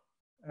smell,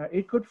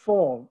 it could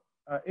fall,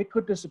 it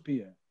could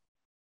disappear.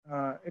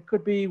 It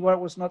could be what it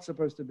was not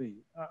supposed to be.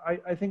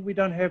 I think we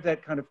don't have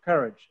that kind of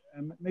courage.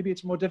 And maybe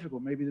it's more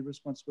difficult. Maybe the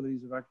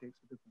responsibilities of architects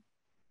are different.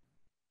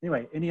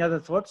 Anyway, any other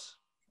thoughts?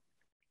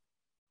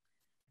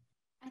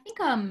 I think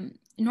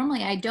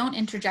normally I don't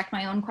interject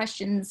my own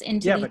questions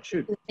into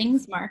these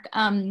things, Mark.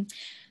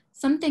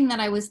 Something that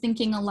I was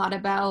thinking a lot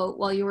about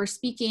while you were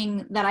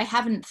speaking that I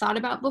haven't thought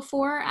about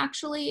before,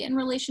 actually, in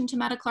relation to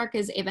Matta-Clark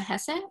is Eva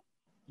Hesse.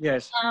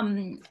 Yes.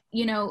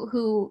 You know,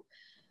 who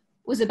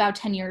was about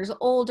 10 years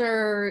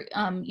older,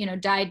 you know,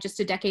 died just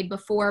a decade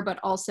before, but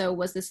also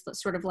was this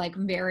sort of like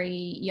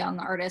very young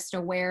artist,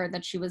 aware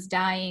that she was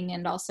dying,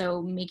 and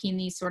also making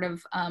these sort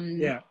of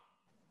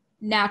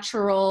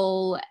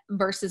natural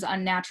versus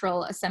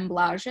unnatural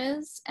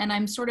assemblages. And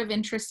I'm sort of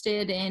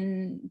interested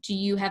in, do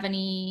you have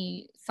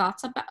any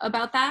thoughts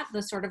about that?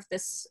 The sort of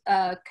this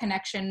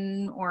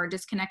connection or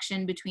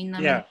disconnection between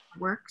them and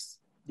works?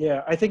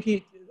 Yeah, I think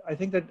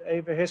that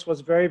Eva Hesse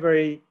was very,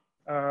 very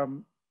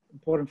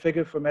important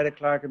figure for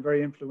Matta-Clark and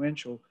very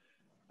influential.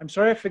 I'm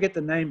sorry I forget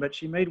the name, but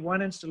she made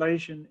one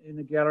installation in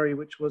the gallery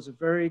which was a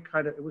very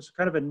kind of, it was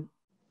kind of a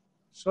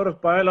sort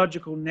of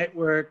biological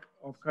network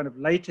of kind of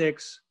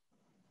latex.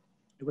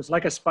 It was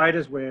like a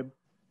spider's web.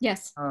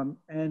 Yes.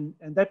 And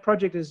that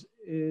project is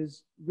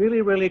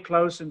really, really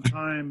close in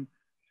time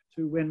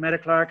to when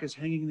Matta-Clark is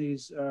hanging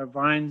these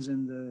vines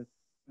in the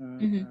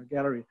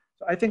gallery.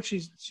 So I think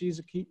she's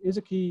a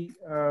key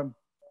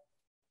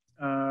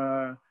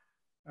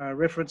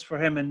reference for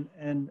him.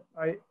 And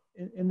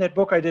in that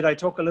book I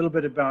talk a little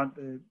bit about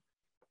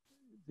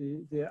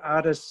the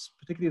artists,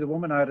 particularly the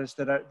woman artists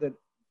that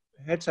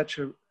had such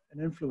an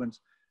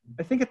influence.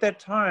 I think at that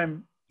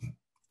time,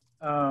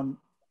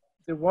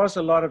 there was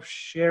a lot of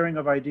sharing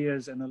of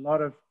ideas and a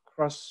lot of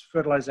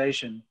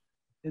cross-fertilization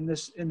in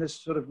this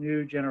sort of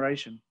new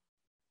generation.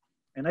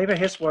 And Eva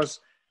Hesse was,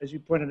 as you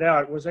pointed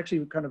out, was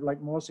actually kind of like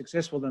more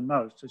successful than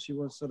most. So she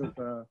was sort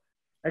of,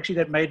 actually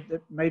that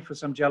made for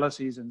some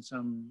jealousies and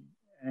some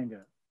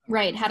anger.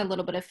 Right, had a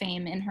little bit of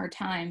fame in her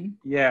time.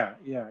 Yeah.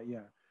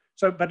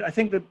 So, but I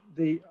think that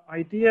the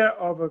idea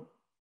of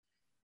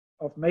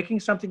making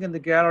something in the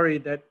gallery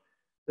that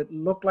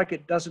looked like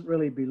it doesn't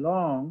really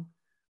belong.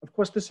 Of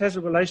course, this has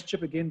a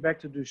relationship again back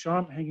to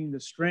Duchamp hanging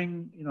the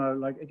string. You know,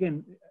 like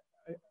again,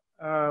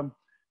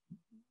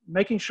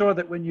 making sure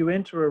that when you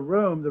enter a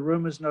room, the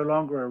room is no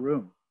longer a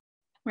room.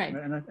 Right.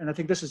 And I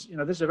think this is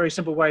a very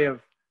simple way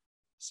of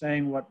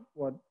saying what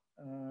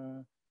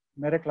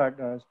Matta-Clark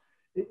does.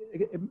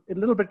 It a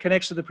little bit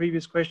connects to the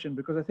previous question,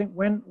 because I think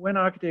when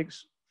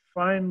architects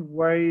find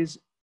ways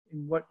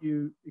in what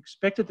you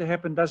expected to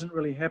happen doesn't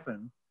really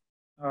happen,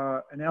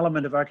 an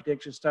element of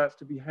architecture starts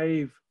to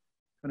behave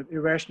kind of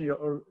irrationally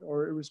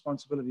or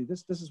irresponsibility.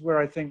 This is where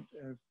I think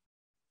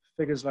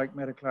figures like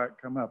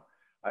Matta-Clark come up.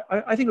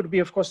 I think it would be,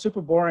 of course, super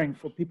boring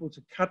for people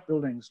to cut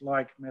buildings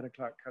like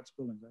Matta-Clark cuts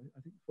buildings.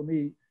 I think for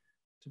me,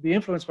 to be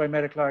influenced by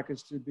Matta-Clark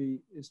is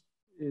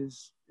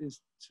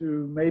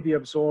to maybe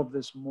absorb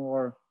this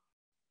more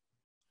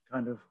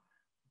kind of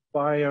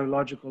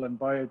biological and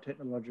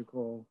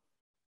biotechnological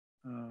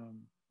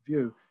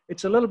view.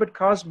 It's a little bit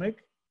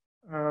cosmic,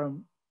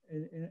 and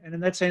in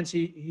that sense,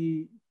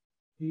 he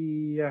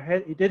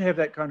did have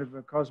that kind of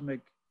a cosmic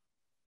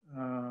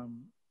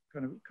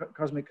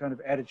kind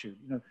of attitude.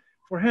 You know,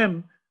 for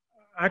him,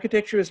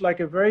 architecture is like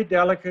a very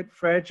delicate,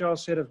 fragile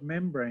set of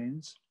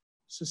membranes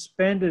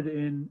suspended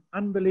in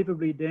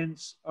unbelievably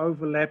dense,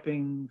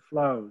 overlapping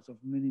flows of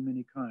many,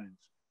 many kinds.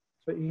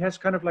 So he has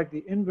kind of like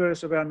the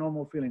inverse of our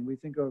normal feeling. We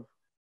think of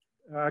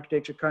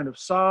architecture kind of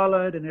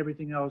solid and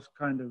everything else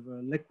kind of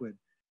liquid.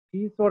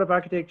 He thought of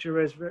architecture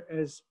as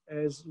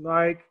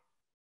like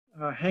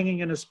hanging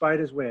in a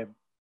spider's web.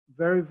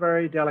 Very,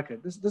 very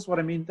delicate. This is what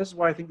I mean. This is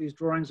why I think these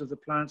drawings of the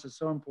plants are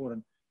so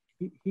important.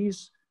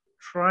 He's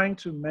trying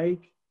to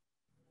make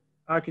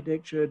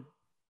architecture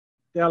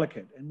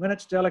delicate. And when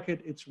it's delicate,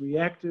 it's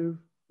reactive,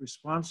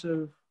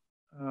 responsive.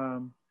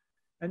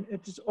 And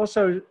it's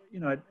also, you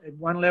know, at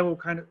one level,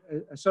 kind of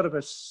a sort of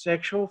a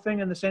sexual thing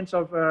in the sense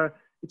of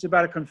it's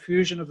about a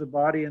confusion of the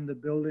body and the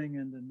building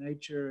and the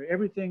nature,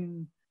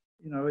 everything,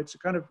 you know, it's a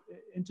kind of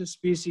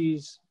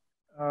interspecies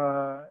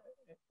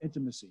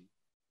intimacy.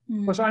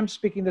 Of course, I'm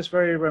speaking this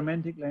very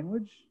romantic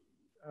language,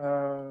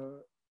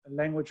 a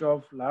language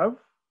of love,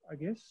 I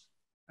guess.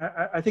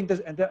 I think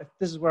this, and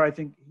this is where I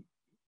think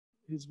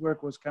his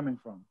work was coming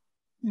from.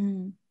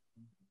 Mm.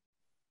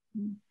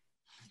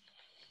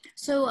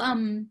 So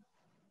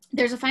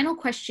there's a final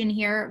question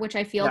here, which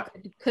I feel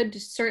could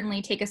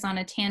certainly take us on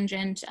a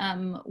tangent,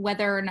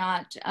 whether or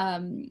not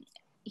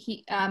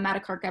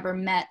Matta-Clark ever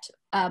met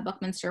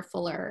Buckminster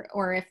Fuller,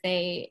 or if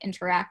they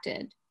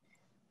interacted.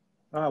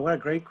 Oh, what a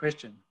great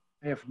question.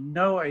 I have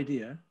no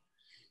idea.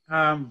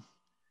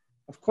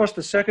 Of course,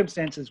 the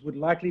circumstances would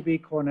likely be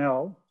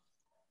Cornell,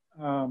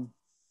 but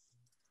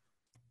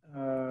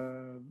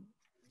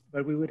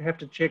we would have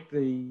to check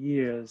the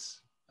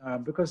years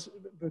because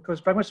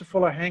Buckminster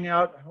Fuller hang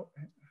out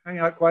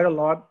quite a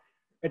lot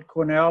at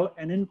Cornell,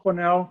 and in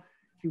Cornell,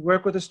 he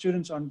worked with the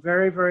students on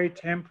very, very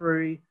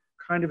temporary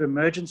kind of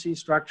emergency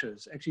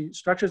structures, actually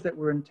structures that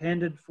were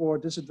intended for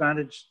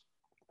disadvantaged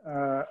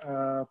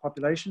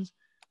populations.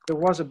 There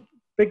was a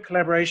big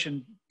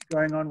collaboration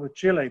going on with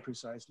Chile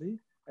precisely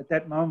at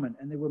that moment,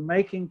 and they were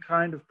making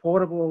kind of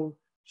portable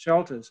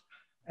shelters.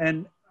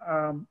 And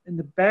in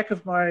the back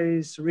of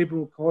my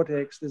cerebral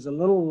cortex, there's a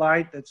little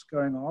light that's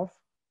going off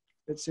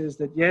that says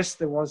that, yes,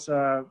 there was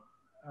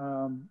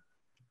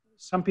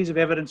some piece of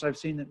evidence I've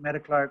seen that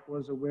Matta-Clark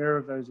was aware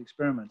of those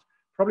experiments.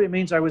 Probably it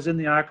means I was in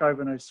the archive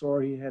and I saw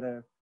he had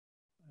a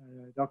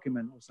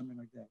document or something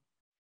like that.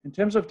 In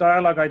terms of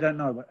dialogue, I don't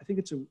know, but I think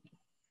it's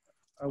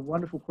a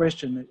wonderful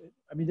question.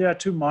 I mean, there are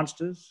two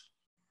monsters.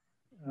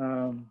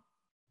 So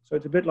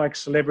it's a bit like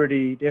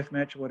celebrity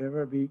deathmatch or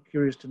whatever. I'd be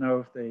curious to know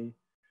if they,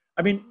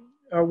 I mean,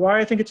 why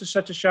I think it's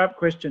such a sharp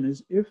question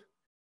is if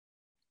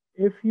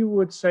you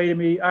would say to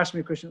me, ask me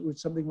a question with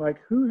something like,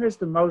 who has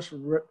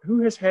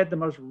had the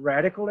most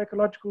radical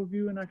ecological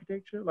view in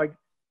architecture? Like,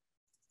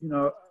 you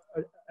know,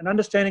 an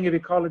understanding of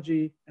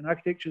ecology and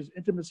architecture's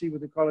intimacy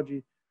with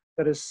ecology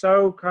that is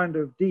so kind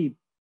of deep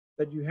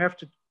that you have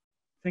to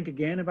think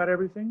again about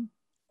everything.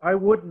 I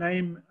would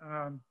name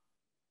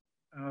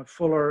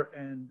Fuller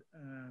and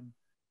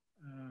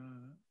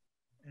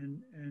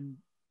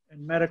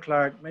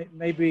Matta-Clark,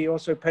 maybe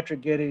also Patrick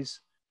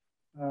Geddes,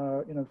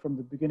 you know, from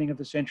the beginning of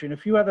the century, and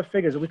a few other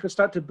figures. We could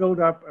start to build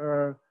up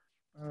a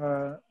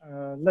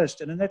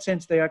list, and in that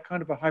sense, they are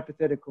kind of a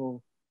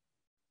hypothetical.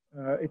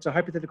 It's a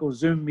hypothetical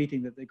Zoom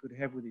meeting that they could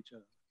have with each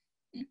other.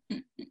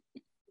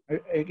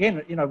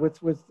 Again, you know, with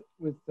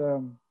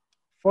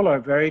Fuller,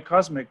 very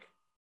cosmic.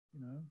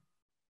 You know,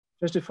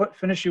 just to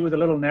finish you with a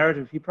little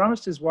narrative, he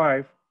promised his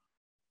wife.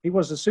 He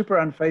was a super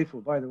unfaithful,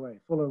 by the way.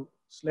 Fuller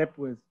slept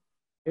with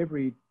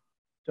every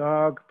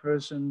dog,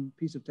 person,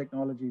 piece of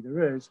technology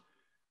there is,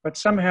 but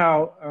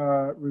somehow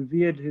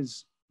revered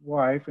his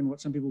wife in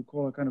what some people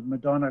call a kind of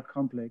Madonna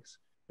complex.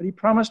 But he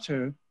promised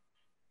her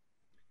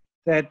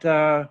that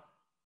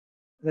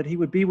that he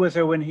would be with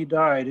her when he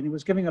died. And he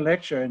was giving a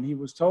lecture, and he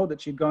was told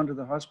that she'd gone to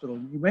the hospital.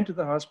 He went to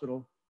the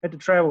hospital, had to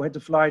travel, had to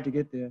fly to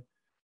get there,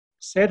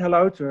 said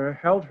hello to her,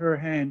 held her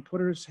hand, put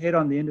her head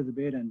on the end of the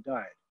bed, and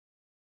died.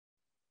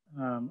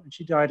 And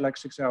she died like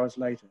 6 hours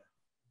later.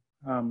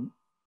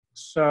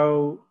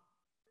 So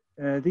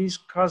these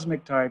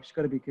cosmic types,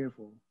 got to be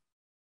careful.